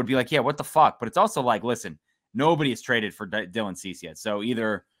 then it would be like, yeah, what the fuck? But it's also like, listen, nobody has traded for Dylan Cease yet. So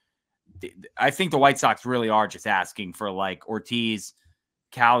either I think the White Sox really are just asking for like Ortiz,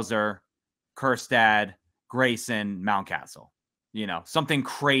 Cowser, Kjerstad, Grayson, Mountcastle, something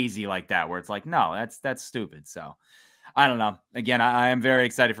crazy like that, where it's like, no, that's stupid. So I don't know. Again, I am very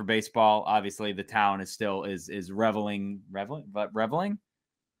excited for baseball. Obviously, the town is still is reveling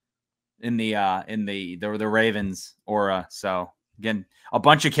in the Ravens aura. So again, a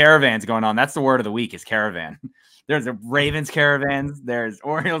bunch of caravans going on. That's the word of the week is caravan. There's a Ravens caravans, there's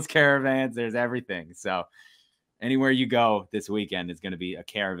Orioles caravans, there's everything. So anywhere you go this weekend is going to be a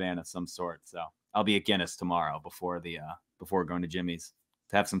caravan of some sort. So I'll be at Guinness tomorrow before going to Jimmy's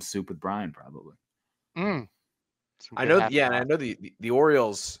to have some soup with Brian, probably. I know. Yeah, and I know the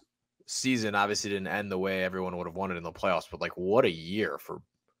Orioles season obviously didn't end the way everyone would have wanted in the playoffs, but like, what a year for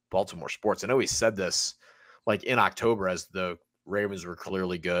Baltimore sports. I know we said this like in October as the Ravens were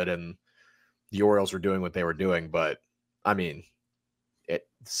clearly good and the Orioles were doing what they were doing, but I mean,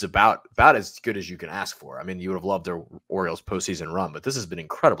 it's about as good as you can ask for. I mean, you would have loved their Orioles postseason run, but this has been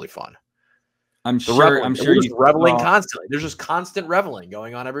incredibly fun. I'm sure you're reveling constantly. There's just constant reveling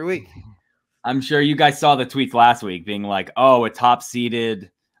going on every week. I'm sure you guys saw the tweets last week being like, oh, a top-seeded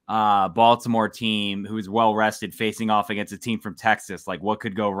Baltimore team who's well-rested facing off against a team from Texas. Like, what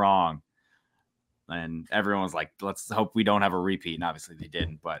could go wrong? And everyone was like, let's hope we don't have a repeat. And obviously they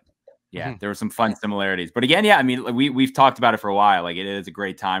didn't, but yeah, there were some fun similarities. But again, yeah, I mean, we've talked about it for a while. Like, it is a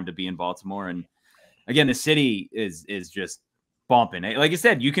great time to be in Baltimore. And again, the city is just bumping. Like I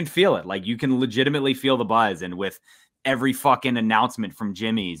said, you can feel it. Like, you can legitimately feel the buzz. And with every fucking announcement from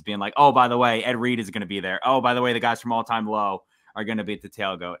Jimmy's being like, oh, by the way, Ed Reed is going to be there. Oh, by the way, the guys from All Time Low are going to be at the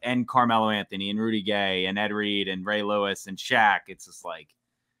tailgate. And Carmelo Anthony and Rudy Gay and Ed Reed and Ray Lewis and Shaq. It's just like,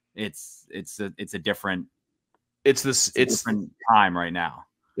 it's a different time right now.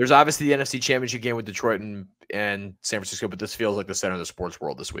 There's obviously the NFC Championship game with Detroit and San Francisco, but this feels like the center of the sports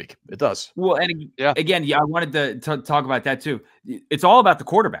world this week. It does. Well, and again, I wanted to talk about that too. It's all about the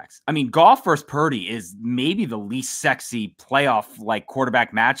quarterbacks. I mean, Goff versus Purdy is maybe the least sexy playoff like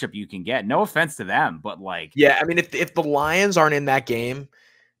quarterback matchup you can get. No offense to them, but like, yeah, I mean, if the Lions aren't in that game,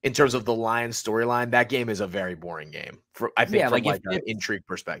 in terms of the Lions storyline, that game is a very boring game. I think from an intrigue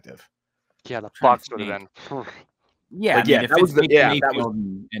perspective. Yeah, the Bucs would have been. Yeah, like, I mean, if it's Mayfield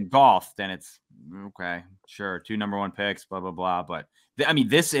and Golf, then it's okay, sure, 2 number 1 picks, blah blah blah. But I mean,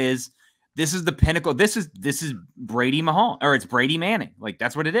 this is the pinnacle. This is Brady Mahomes, or it's Brady Manning. Like,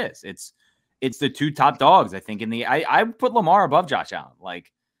 that's what it is. It's the 2 top dogs. I think I put Lamar above Josh Allen.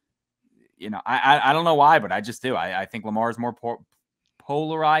 Like, I don't know why, but I just do. I think Lamar is more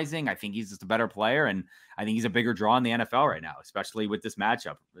polarizing. I think he's just a better player, and I think he's a bigger draw in the NFL right now, especially with this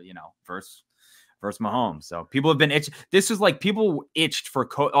matchup. Versus Mahomes. So people have been itched. This was like people itched for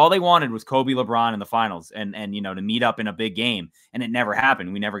all they wanted was Kobe LeBron in the finals and to meet up in a big game. And it never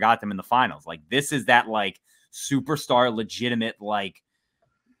happened. We never got them in the finals. Like, this is that like superstar, legitimate, like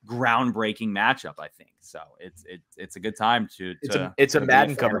groundbreaking matchup, I think. So it's a good time to it's a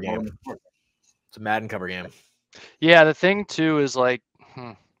Madden cover game. It's a Madden cover game. Yeah, the thing too is like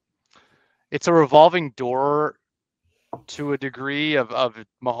it's a revolving door to a degree of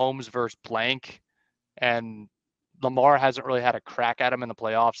Mahomes versus blank, and Lamar hasn't really had a crack at him in the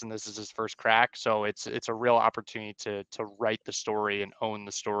playoffs, and this is his first crack. So it's a real opportunity to write the story and own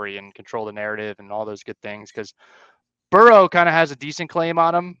the story and control the narrative and all those good things, because Burrow kind of has a decent claim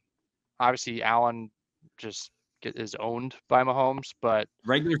on him. Obviously, Allen just is owned by Mahomes, but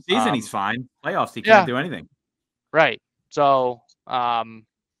regular season he's fine. Playoffs he can't do anything. Right. So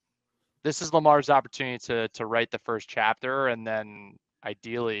this is Lamar's opportunity to write the first chapter, and then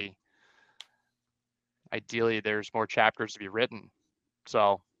ideally there's more chapters to be written.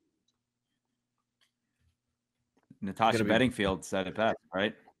 So Natasha Bedingfield said it best,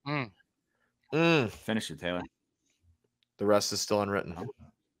 right? Finish it, Taylor. The rest is still unwritten.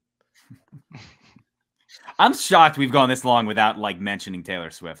 I'm shocked we've gone this long without like mentioning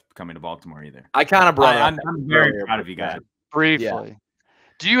Taylor Swift coming to Baltimore either. I kind of brought it up. I'm very proud of you guys. Briefly. Yeah.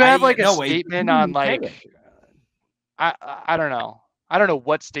 Do you have like a statement on like I don't know. I don't know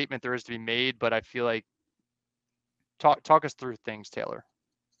what statement there is to be made, but I feel like talk us through things, Taylor.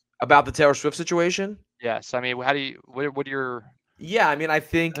 About the Taylor Swift situation? Yes. I mean, how do you what are your I mean, I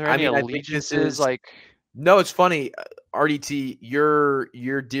think allegiances like no, it's funny. Arditti, your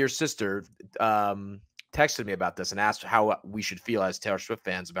dear sister texted me about this and asked how we should feel as Taylor Swift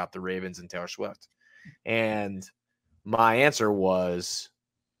fans about the Ravens and Taylor Swift. And my answer was,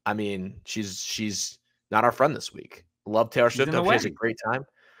 I mean, she's not our friend this week. Love Taylor Swift. Hope she has a great time.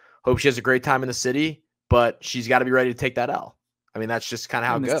 Hope she has a great time in the city, but she's got to be ready to take that L. I mean, that's just kind of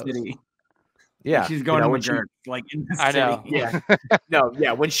how it goes. City. Yeah, she's going to church, like in the city. I know.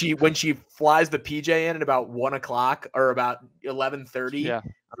 Yeah, when she flies the PJ in at about 1:00 or about 11:30,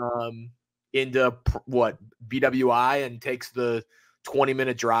 into what BWI and takes the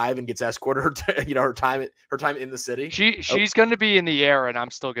 20-minute drive and gets escorted her time in the city. She's going to be in the air, and I'm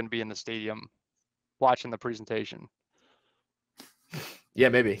still going to be in the stadium watching the presentation. Yeah,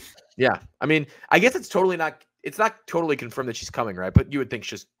 maybe. Yeah, I mean, I guess it's not totally confirmed that she's coming, right? But you would think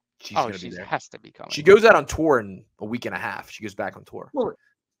she's going to be there. Has to be coming. She goes out on tour in a week and a half. She goes back on tour. Well,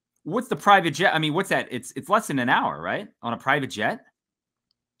 what's the private jet? I mean, what's that? It's less than an hour, right? On a private jet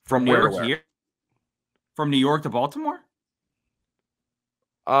from where to here? From New York to Baltimore?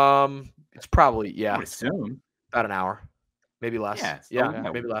 It's probably I would assume about an hour, maybe less.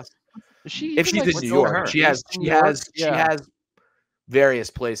 Maybe less. If she's in New York, she has various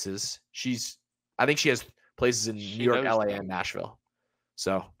places. I think she has places in New York, LA, and Nashville.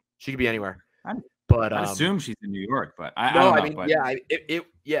 So she could be anywhere. But I assume she's in New York, but I don't know.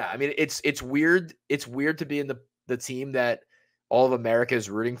 I mean, it's weird. It's weird to be in the team that all of America is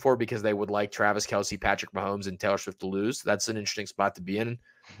rooting for because they would like Travis Kelce, Patrick Mahomes, and Taylor Swift to lose. That's an interesting spot to be in.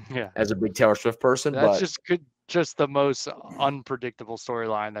 Yeah, as a big Taylor Swift person, that's just the most unpredictable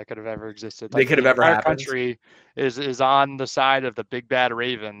storyline that could have ever existed. They could have ever happened. Country is on the side of the big bad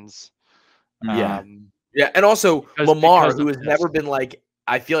Ravens. And also Lamar, who has never been like.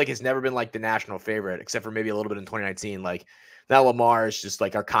 I feel like it's never been like the national favorite, except for maybe a little bit in 2019. Like now Lamar is just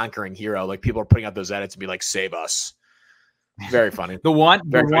like our conquering hero. Like people are putting out those edits and be like, save us. Very funny. the one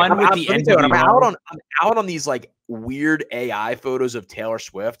with the NWO. I'm out on these like weird AI photos of Taylor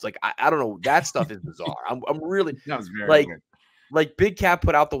Swift. Like I don't know. That stuff is bizarre. I'm really like Big Cat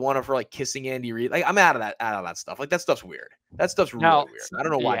put out the one of her like kissing Andy Reid. Like I'm out of that stuff. Like that stuff's weird. That stuff's really weird. I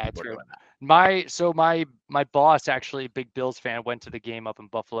don't know why people are doing that. My boss, actually, big Bills fan, went to the game up in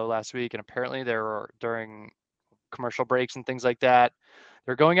Buffalo last week, and apparently there were during commercial breaks and things like that,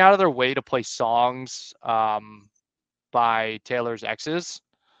 they're going out of their way to play songs by Taylor's exes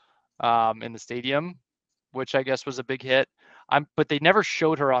in the stadium, which I guess was a big hit. But they never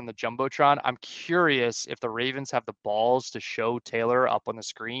showed her on the Jumbotron. I'm curious if the Ravens have the balls to show Taylor up on the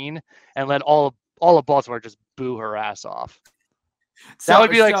screen and let all of Baltimore just boo her ass off. That would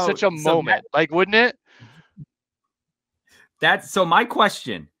be like such a moment, wouldn't it? So my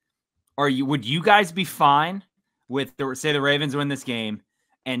question, would you guys be fine with say the Ravens win this game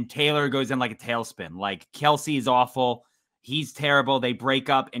and Taylor goes in like a tailspin? Like Kelce is awful. He's terrible. They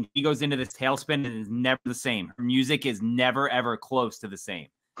break up and he goes into this tailspin and is never the same. Her music is never, ever close to the same.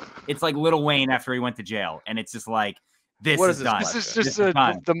 It's like Lil Wayne after he went to jail. And it's just like, this is done. This is just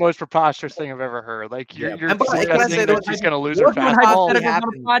the most preposterous thing I've ever heard. Like you're suggesting that she's going to lose her fastball.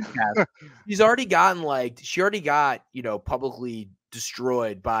 She already got publicly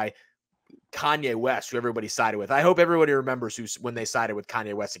destroyed by Kanye West, who everybody sided with. I hope everybody remembers when they sided with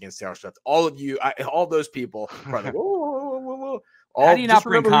Kanye West against Taylor Swift. All of you, all those people are like, whoa. How do you not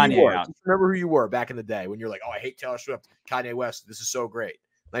bring Kanye out? Just remember who you were back in the day when you're like, oh, I hate Taylor Swift, Kanye West. This is so great.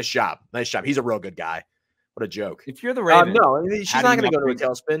 Nice job. He's a real good guy. What a joke. If you're the Ravens, no, I mean, she's not going to go to a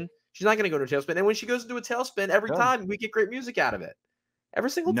tailspin. She's not going to go to a tailspin. And when she goes into a tailspin, every time we get great music out of it. Every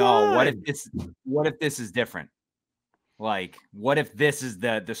single time. No, what if this is different? Like, what if this is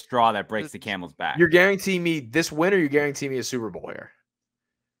the straw that breaks the camel's back? You're guaranteeing me this win, or you're guaranteeing me a Super Bowl here?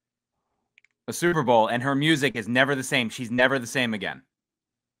 A Super Bowl, and her music is never the same. She's never the same again.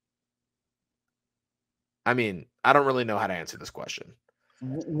 I mean, I don't really know how to answer this question.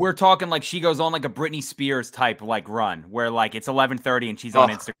 We're talking like she goes on like a Britney Spears type like run where like it's 11:30 and she's on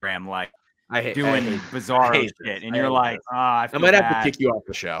Instagram like doing bizarre shit, and you're like, I might have to kick you off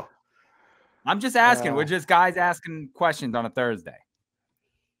the show. I'm just asking. We're just guys asking questions on a Thursday.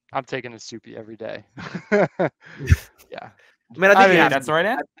 I'm taking a soupy every day. Yeah, I mean, I think that's the right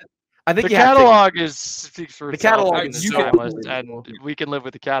answer. I think the catalog speaks for itself. And we can live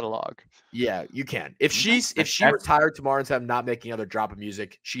with the catalog. Yeah, you can. If she retired tomorrow instead of not making another drop of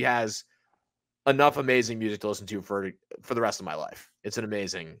music, she has enough amazing music to listen to for the rest of my life. It's an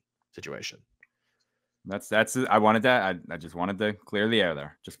amazing situation. That's I wanted that. I just wanted to clear the air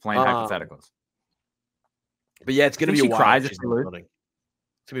there. Just playing hypotheticals. But yeah, it's gonna be wild if she's in the building.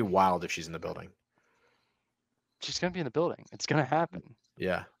 It's gonna be wild if she's in the building. She's gonna be in the building. It's gonna happen.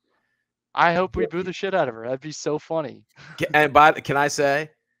 Yeah. I hope we boo the shit out of her. That'd be so funny. And can I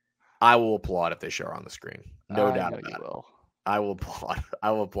say, I will applaud if they show her on the screen. No doubt about it. I will applaud.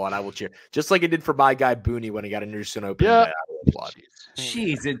 I will applaud. I will cheer. Just like I did for my guy Booney when he got introduced in opening day. I will applaud.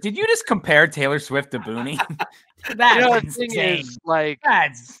 Jeez, did you just compare Taylor Swift to Booney? That's insane.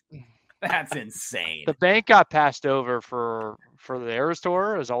 That's insane. The bank got passed over for the Eras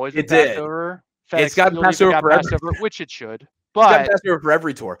Tour. Has always been passed passed over. It's gotten passed over, which it should. But passed over for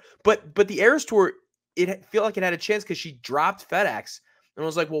every tour. But the Eras Tour, it felt like it had a chance because she dropped FedEx and I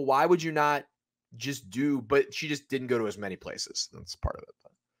was like, well, why would you not just do? But she just didn't go to as many places. That's part of it.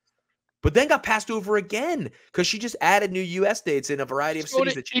 But then got passed over again because she just added new U.S. dates in a variety of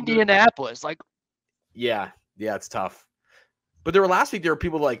cities. Indianapolis, yeah, it's tough. But last week there were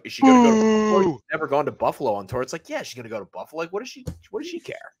people like, is she going to go to Buffalo? She's never gone to Buffalo on tour. It's like, yeah, she's going to go to Buffalo. Like, what does she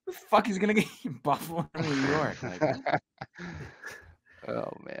care? The fuck is going to get Buffalo in New York?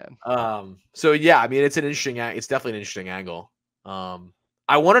 Oh man. So yeah, I mean, it's definitely an interesting angle.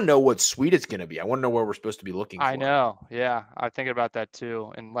 I want to know what suite it's going to be. I want to know where we're supposed to be looking for. I know. Yeah, I'm thinking about that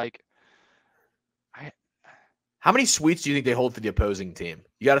too. And how many suites do you think they hold for the opposing team?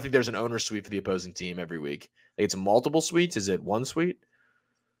 You got to think there's an owner suite for the opposing team every week. Like, it's multiple suites. Is it one suite?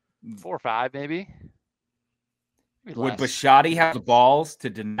 4 or 5, maybe. Would Bisciotti have the balls to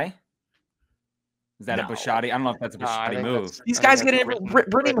deny? Is that a Bisciotti? I don't know if that's a Bisciotti move. These guys get in.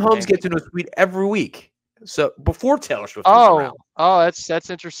 Brittany Mahomes gets into a suite every week. So before Taylor Swift was around. Oh, that's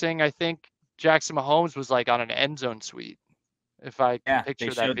interesting. I think Jackson Mahomes was like on an end zone suite. If I can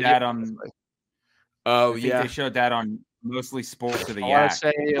picture that video. They showed that on Mostly Sports to the Yak. I want to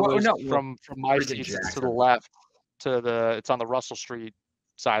say it was from my seat to the left it's on the Russell Street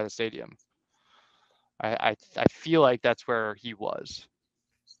side of the stadium. I feel like that's where he was.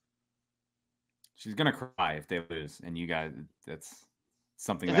 She's gonna cry if they lose, and you guys, that's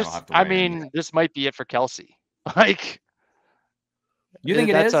something that'll have to. I mean, this might be it for Kelsey. Like, you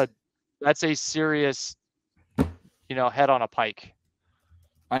think that's a serious, head on a pike.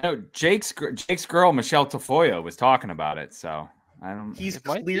 I know Jake's girl Michelle Tafoya was talking about it, so I don't. He's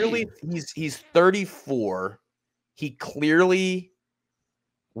 34. He clearly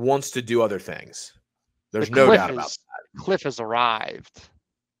wants to do other things. There's no doubt about that. Cliff has arrived,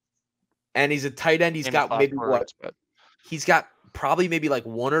 and he's a tight end. He's got maybe He's got probably maybe like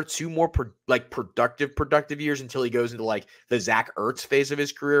 1 or 2 more productive years until he goes into like the Zach Ertz phase of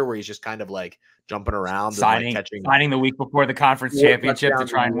his career, where he's just kind of like jumping around, signing the week before the conference championship to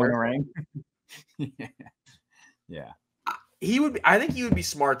try and win a ring. Yeah. I think he would be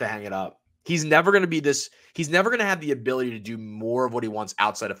smart to hang it up. He's never going to be this. He's never going to have the ability to do more of what he wants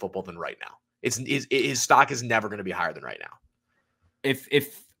outside of football than right now. His stock is never going to be higher than right now.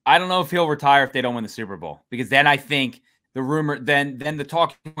 If I don't know if he'll retire if they don't win the Super Bowl, because then I think the rumor, then the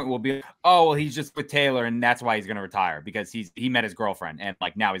talking point will be, oh, well, he's just with Taylor and that's why he's going to retire, because he met his girlfriend and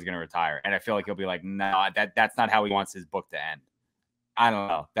like now he's going to retire. And I feel like he'll be like, no, that's not how he wants his book to end. I don't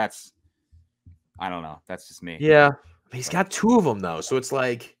know. That's just me. Yeah. He's got 2 of them though. So it's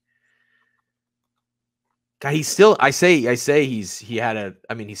like, God, he's still, he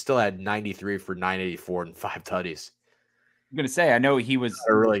still had 93 for 984 and 5 tutties. I'm gonna say, I know he was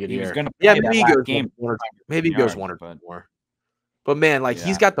a really good year. Was gonna maybe he goes game. Maybe he goes 1 or 2 more. But man, like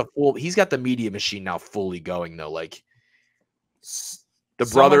he's got the media machine now fully going though. Like The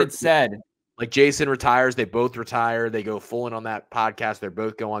Someone brother had said, like Jason retires, they both retire. They go full in on that podcast. They're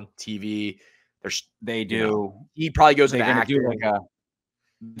both go on TV. they do. You know, he probably goes into acting.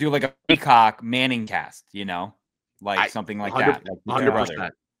 Do like a Peacock Manning cast, like something like that. Like 100%.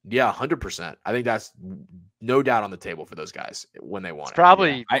 Yeah, 100%. I think that's no doubt on the table for those guys when they want it.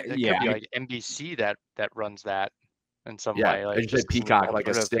 Probably could be like NBC that runs that in some way. Like just Peacock, like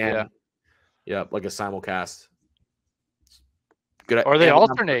a stand. Yeah, like a simulcast. Good. Or they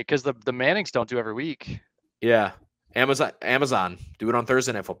alternate because the Mannings don't do every week. Yeah, Amazon do it on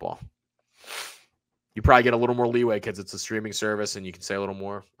Thursday Night Football. You probably get a little more leeway because it's a streaming service and you can say a little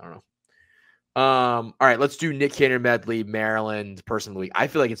more. I don't know. All right, let's do Nick Cannon medley, Maryland person of the week. I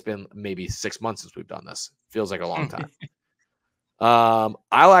feel like it's been maybe 6 months since we've done this. Feels like a long time.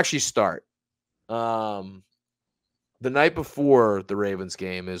 I'll actually start. The night before the Ravens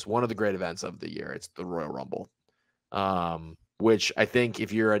game is one of the great events of the year. It's the Royal Rumble, which I think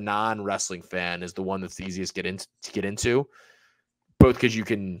if you're a non-wrestling fan is the one that's the easiest to get into, both because you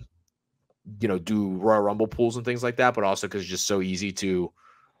can, do Royal Rumble pools and things like that, but also because it's just so easy to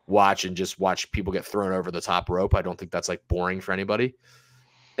watch and just watch people get thrown over the top rope. I don't think that's like boring for anybody.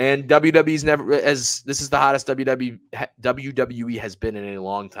 And WWE's this is the hottest WWE has been in a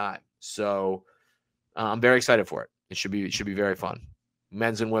long time. So I'm very excited for it. It should be very fun.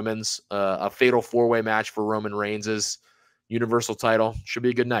 Men's and women's, a fatal 4-way match for Roman Reigns' Universal title. Should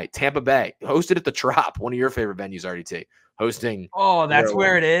be a good night. Tampa Bay hosted at the Trop, one of your favorite venues, Arditti. Hosting. Oh, that's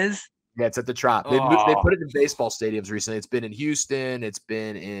where it is. Yeah, it's at the Trop. They put it in baseball stadiums recently. It's been in Houston. It's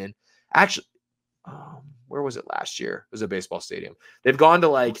been in where was it last year? It was a baseball stadium. They've gone to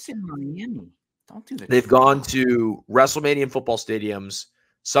Miami. Don't do that. They've gone to WrestleMania and football stadiums,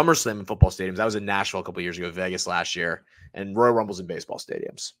 SummerSlam and football stadiums. That was in Nashville a couple years ago, Vegas last year, and Royal Rumbles in baseball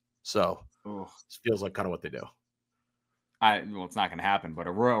stadiums. So it feels like kind of what they do. It's not going to happen, but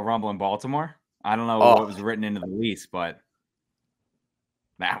a Royal Rumble in Baltimore. I don't know what was written into the lease, but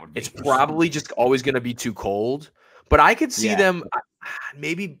that would be. It's probably just always going to be too cold, but I could see them.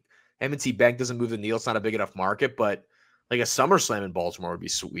 Maybe M&T Bank doesn't move the needle. It's not a big enough market, but like a SummerSlam in Baltimore would be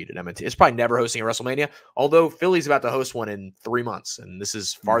sweet at M&T. It's probably never hosting a WrestleMania, although Philly's about to host one in 3 months, and this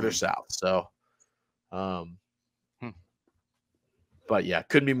is farther south. So, but yeah,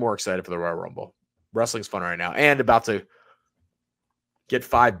 couldn't be more excited for the Royal Rumble. Wrestling's fun right now, and about to get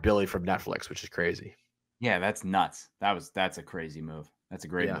 $5 billion from Netflix, which is crazy. Yeah, that's nuts. That's a crazy move. That's a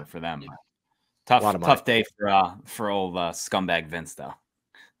great move for them. Yeah. Tough day for old scumbag Vince though.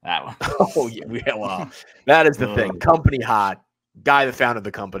 That one. Oh yeah, well, that is the thing. Company hot guy that founded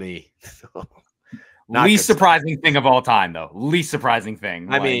the company. Least surprising thing of all time, though. Least surprising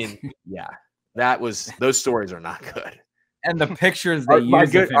thing. I mean, yeah, those stories are not good. And the pictures they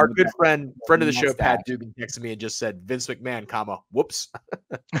use. Our good friend of the show, Pat Dugan, texted me and just said Vince McMahon, whoops.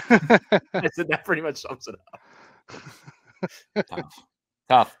 I said that pretty much sums it up.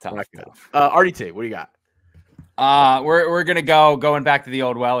 Tough. RDT, what do you got? We're gonna going back to the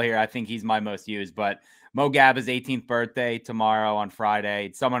old well here. I think he's my most used, but Mo Gaba's 18th birthday tomorrow on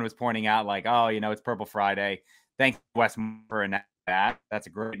Friday. Someone was pointing out like, it's Purple Friday. Thanks Wes for that. That's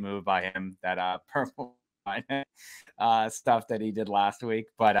a great move by him. That Purple Friday stuff that he did last week.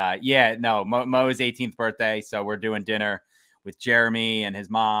 But Mo's 18th birthday, so we're doing dinner with Jeremy and his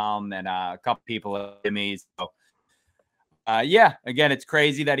mom and a couple people at Jimmy's. So, again, it's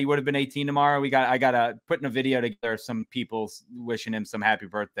crazy that he would have been 18 tomorrow. I got putting a video together, some people wishing him some happy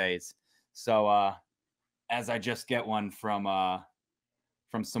birthdays. So, as I just get one from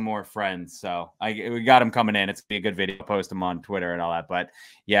some more friends. So we got him coming in. It's gonna be a good video. I'll post him on Twitter and all that. But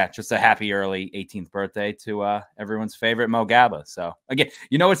yeah, just a happy early 18th birthday to everyone's favorite Mo Gaba. So again,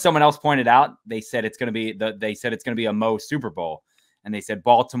 what someone else pointed out? They said it's gonna be a Mo Super Bowl, and they said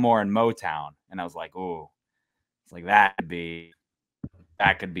Baltimore and Motown. And I was like, ooh. Like that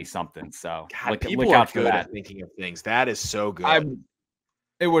could be something. So God, look out for that. Thinking of things that is so good.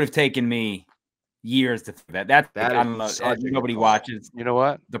 It would have taken me years to think that. I don't know. Nobody watches. You know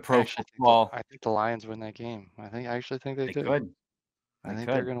what? The pro football. I think the Lions win that game. I actually think they do. Could. I think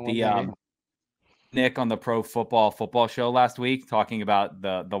they're going to win the game. Nick on the pro football show last week talking about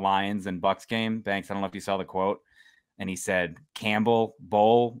the Lions and Bucks game. Banks, I don't know if you saw the quote. And he said Campbell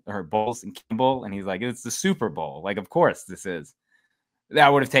Bowl or Bowles and Campbell. And he's like, it's the Super Bowl. Like, of course this is.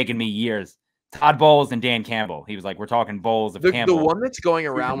 That would have taken me years. Todd Bowles and Dan Campbell. He was like, we're talking Bowles of Campbell. The one that's going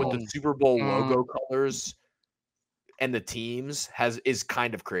around with the Super Bowl logo colors and the teams is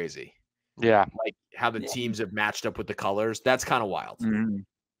kind of crazy. Yeah. Like how the teams have matched up with the colors. That's kind of wild.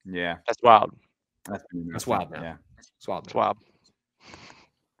 Mm-hmm. Yeah. That's wild. That's wild, man. Yeah. It's wild. It's wild.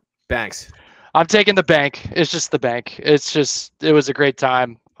 Thanks. I'm taking the bank. It's just the bank. It was a great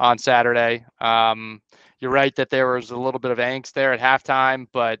time on Saturday. You're right that there was a little bit of angst there at halftime,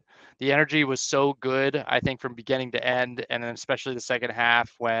 but the energy was so good, I think, from beginning to end, and then especially the second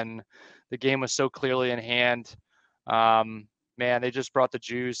half when the game was so clearly in hand. Man, they just brought the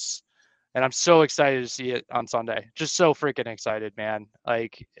juice, and I'm so excited to see it on Sunday. Just so freaking excited, man.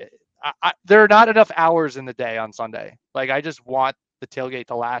 Like, there are not enough hours in the day on Sunday. Like, I just want the tailgate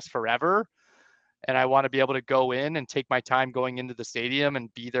to last forever. And I want to be able to go in and take my time going into the stadium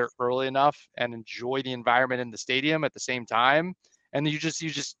and be there early enough and enjoy the environment in the stadium at the same time. And there's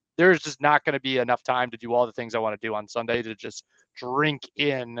just not going to be enough time to do all the things I want to do on Sunday to just drink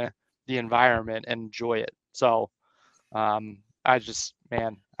in the environment and enjoy it. So I just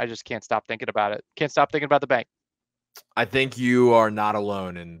can't stop thinking about it. Can't stop thinking about the bank. I think you are not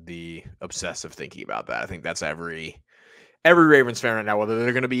alone in the obsessive thinking about that. I think that's every Ravens fan right now, whether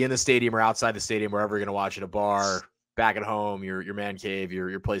they're going to be in the stadium or outside the stadium, wherever you're going to watch at a bar, back at home, your man cave,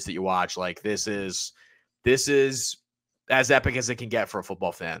 your place that you watch. Like, this is as epic as it can get for a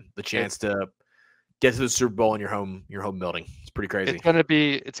football fan. The chance to get to the Super Bowl in your home building. It's pretty crazy.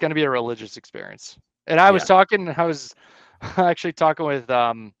 It's gonna be a religious experience. And I was actually talking with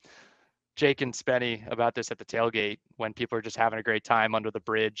Jake and Spenny about this at the tailgate when people are just having a great time under the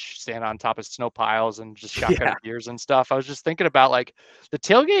bridge, standing on top of snow piles and just shotgun beers and stuff. I was just thinking about, like, the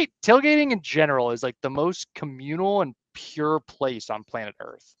tailgating in general is like the most communal and pure place on planet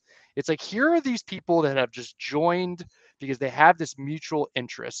Earth. It's like, here are these people that have just joined because they have this mutual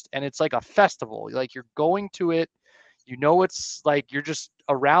interest, and it's like a festival. Like, you're going to it, it's like you're just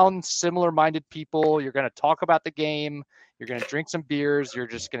around similar minded people. You're going to talk about the game. You're going to drink some beers. You're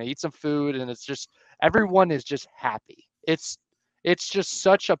just going to eat some food. And it's just, everyone is just happy. It's just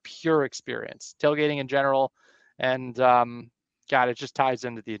such a pure experience, tailgating in general. And God, it just ties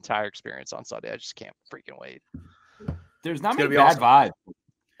into the entire experience on Sunday. I just can't freaking wait. There's not many bad vibes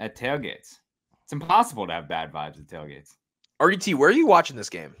at tailgates. It's impossible to have bad vibes at tailgates. Arditti, where are you watching this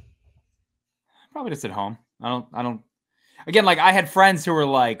game? Probably just at home. I don't. Again, like, I had friends who were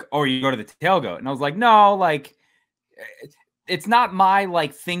like, "Oh, you go to the tailgate," and I was like, "No, like, it's not my,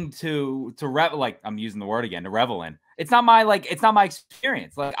 like, thing to revel. Like, I'm using the word again, to revel in. It's not my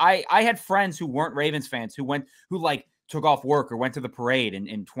experience. Like, I had friends who weren't Ravens fans who like took off work or went to the parade in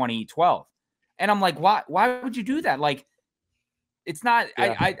 2012, and I'm like, why would you do that? Like, it's not.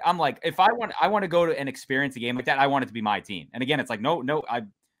 Yeah. I'm like, if I want to go to and experience a game like that, I want it to be my team. And again, it's like, no,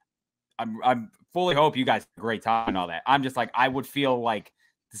 I'm fully hope you guys have a great time and all that. I'm just like, I would feel like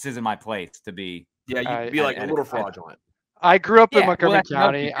this isn't my place to be. Yeah, you'd be like a little fraudulent. I grew up in Montgomery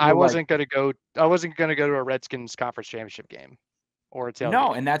County. I wasn't going to go to a Redskins conference championship game or a tailgate.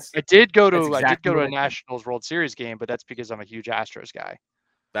 No, and I did go to a Nationals World Series game, but that's because I'm a huge Astros guy.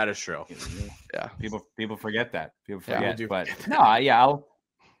 That is true. Yeah. People forget that. People forget. Yeah, but no, yeah,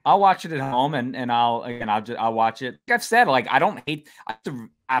 I'll watch it at home and I'll watch it. Like I've said, like, I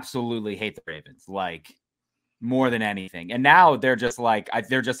absolutely hate the Ravens, like, more than anything. And now they're just like,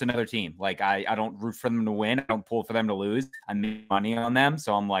 they're just another team. Like, I don't root for them to win. I don't pull for them to lose. I make money on them.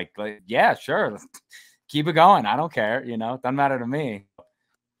 So I'm like, yeah, sure. Keep it going. I don't care. It doesn't matter to me.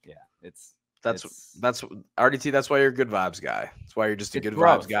 Yeah. That's Arditti. That's why you're a good vibes guy. That's why you're just a good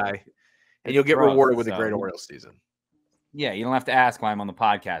vibes guy. And you'll get rewarded with a great Orioles season. Yeah, you don't have to ask why I'm on the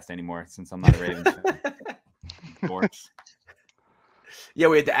podcast anymore since I'm not a Ravens fan. Of course. Yeah,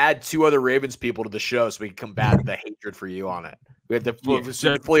 we had to add 2 other Ravens people to the show so we can combat the hatred for you on it. We had to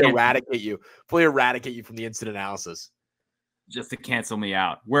fully eradicate you from the instant analysis. Just to cancel me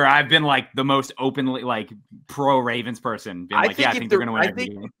out. Where I've been like the most openly like pro Ravens person. Being like, I think they're going to win every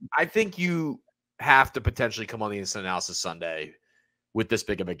game. I think you have to potentially come on the instant analysis Sunday with this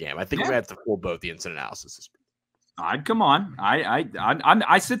big of a game. I think we have to pull both the instant analysis this week. I'd come on.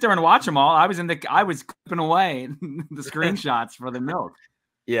 I sit there and watch them all. I was clipping away the screenshots for the milk.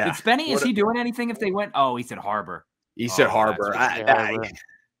 Yeah. Did Spenny, is he doing anything if they went? Oh, he said Harbor. He said Harbor. Hey,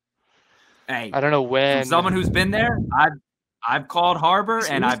 I don't know when. From someone who's been there, I've called Harbor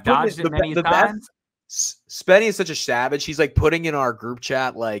and I've dodged it many times. Spenny is such a savage. He's like putting in our group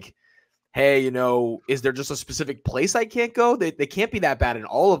chat like, hey, is there just a specific place I can't go? They can't be that bad in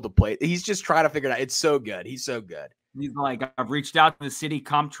all of the places. He's just trying to figure it out. It's so good. He's so good. He's like, I've reached out to the city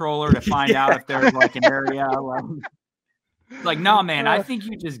comptroller to find out if there's like an area. Like, no, man, I think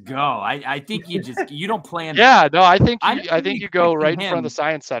you just go. I think you don't plan. Yeah, no, I think you go right in front of the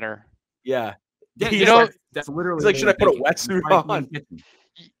Science Center. Yeah. That's literally. He's like, should I put a wetsuit on?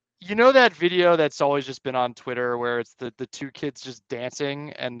 You know that video that's always just been on Twitter where it's the 2 kids just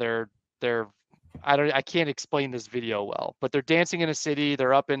dancing and they're I can't explain this video well, but they're dancing in a city.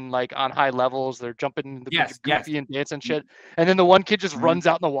 They're up in like on high levels. They're jumping the goofy and dancing shit. And then the one kid just runs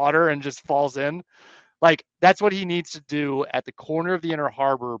out in the water and just falls in. Like that's what he needs to do at the corner of the Inner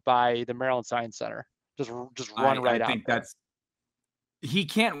Harbor by the Maryland Science Center. Just run right out. I think that's. He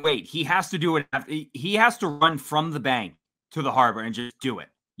can't wait. He has to do it. He has to run from the bank to the harbor and just do it.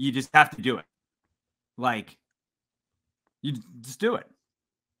 You just have to do it. Like, you just do it.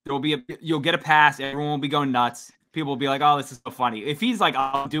 You'll get a pass. Everyone will be going nuts. People will be like, "Oh, this is so funny." If he's like,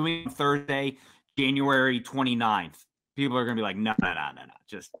 "I'm doing Thursday, January 29th," people are gonna be like, "No.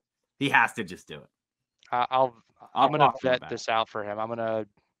 Just he has to just do it." I'm gonna vet this out for him. I'm gonna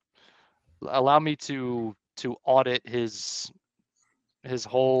allow me to audit his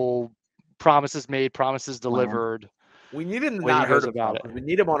whole promises made, promises delivered. We need him to not hurt himself. We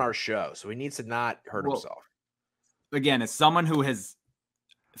need him on our show, so he needs to not hurt himself. Again, as someone who has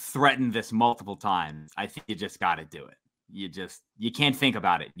threatened this multiple times, I think you just got to do it. You can't think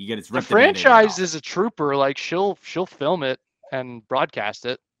about it. You get the franchise is a trooper. Like she'll film it and broadcast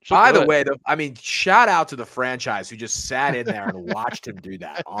it. By the way, I mean, shout out to the franchise who just sat in there and watched him do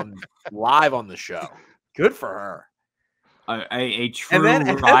that live on the show. Good for her. A true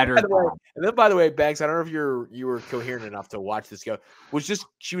rider. And then, by the way, Banks, I don't know if you were coherent enough to watch this go.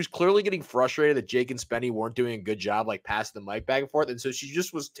 She was clearly getting frustrated that Jake and Spenny weren't doing a good job, like passing the mic back and forth, and so she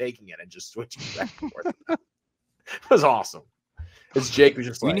just was taking it and just switching back and forth. It was awesome. It's Jake was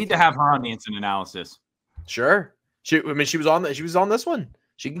just. We need to have her on the instant analysis. Sure. She was on this one.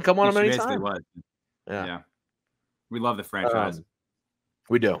 She can come on them anytime. Yeah. We love the franchise.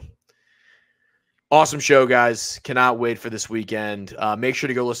 We do. Awesome show, guys. Cannot wait for this weekend. Make sure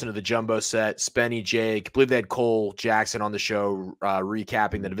to go listen to the Jumbo Set. Spenny, Jake. I believe they had Cole Jackson on the show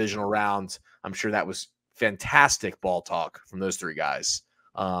recapping the divisional round. I'm sure that was fantastic ball talk from those three guys.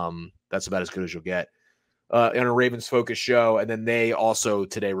 That's about as good as you'll get in a Ravens focus show. And then they also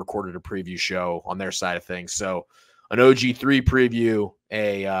today recorded a preview show on their side of things. So an OG3 preview,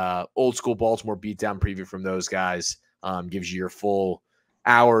 a old school Baltimore beatdown preview from those guys gives you your full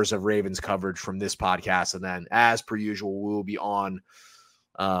hours of Ravens coverage from this podcast. And then as per usual, we will be on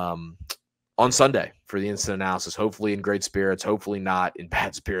Sunday for the instant analysis, hopefully in great spirits, hopefully not in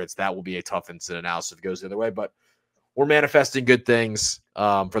bad spirits. That will be a tough instant analysis if it goes the other way, but we're manifesting good things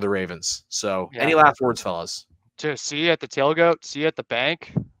for the Ravens. So any last words, fellas? To see you at the tailgate, see you at the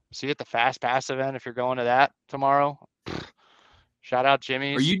bank, see you at the Fast Pass event if you're going to that tomorrow. Shout out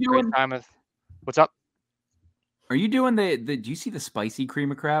Jimmy's. Are you doing time with what's up? Are you doing do you see the spicy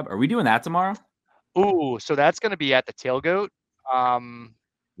cream of crab? Are we doing that tomorrow? Ooh, so that's going to be at the tailgate. I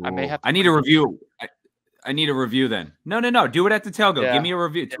may have to I need a review. I need a review then. No. Do it at the tailgate. Yeah. Give me a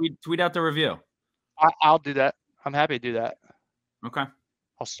review. Tweet out the review. I'll do that. I'm happy to do that. Okay.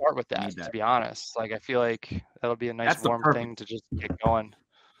 I'll start with that, to be honest. Like, I feel like that'll be a nice warm thing to just get going.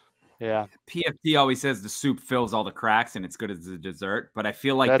 Yeah. PFT always says the soup fills all the cracks and it's good as a dessert, but I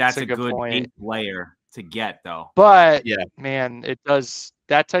feel like that's a good eighth layer to get, though. But, man, it does.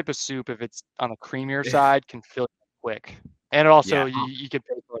 That type of soup, if it's on the creamier side, can fill it quick. And also, you can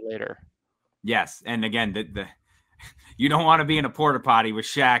pay for it later. Yes. And again, the you don't want to be in a porta potty with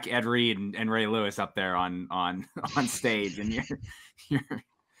Shaq, Ed Reed, and Ray Lewis up there on stage. And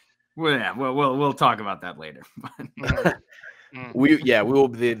we'll talk about that later. We will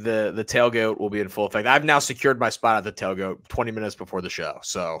be the tailgate will be in full effect. I've now secured my spot at the tailgate 20 minutes before the show.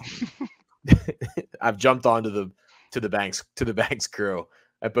 So I've jumped onto the Banks crew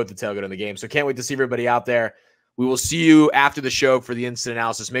at both the tailgate and the game. So can't wait to see everybody out there. We will see you after the show for the instant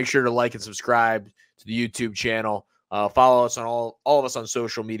analysis. Make sure to like and subscribe to the YouTube channel. Follow us on all of us on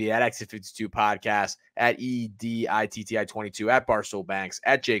social media at Exit52 Podcast, at EDITTI22, at Barstool Banks,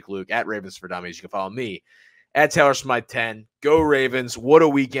 at Jake Louque, at Ravens for Dummies. You can follow me at Taylor Smyth 10. Go Ravens. What a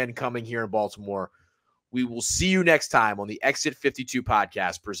weekend coming here in Baltimore. We will see you next time on the Exit 52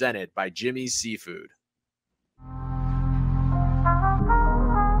 Podcast presented by Jimmy's Seafood.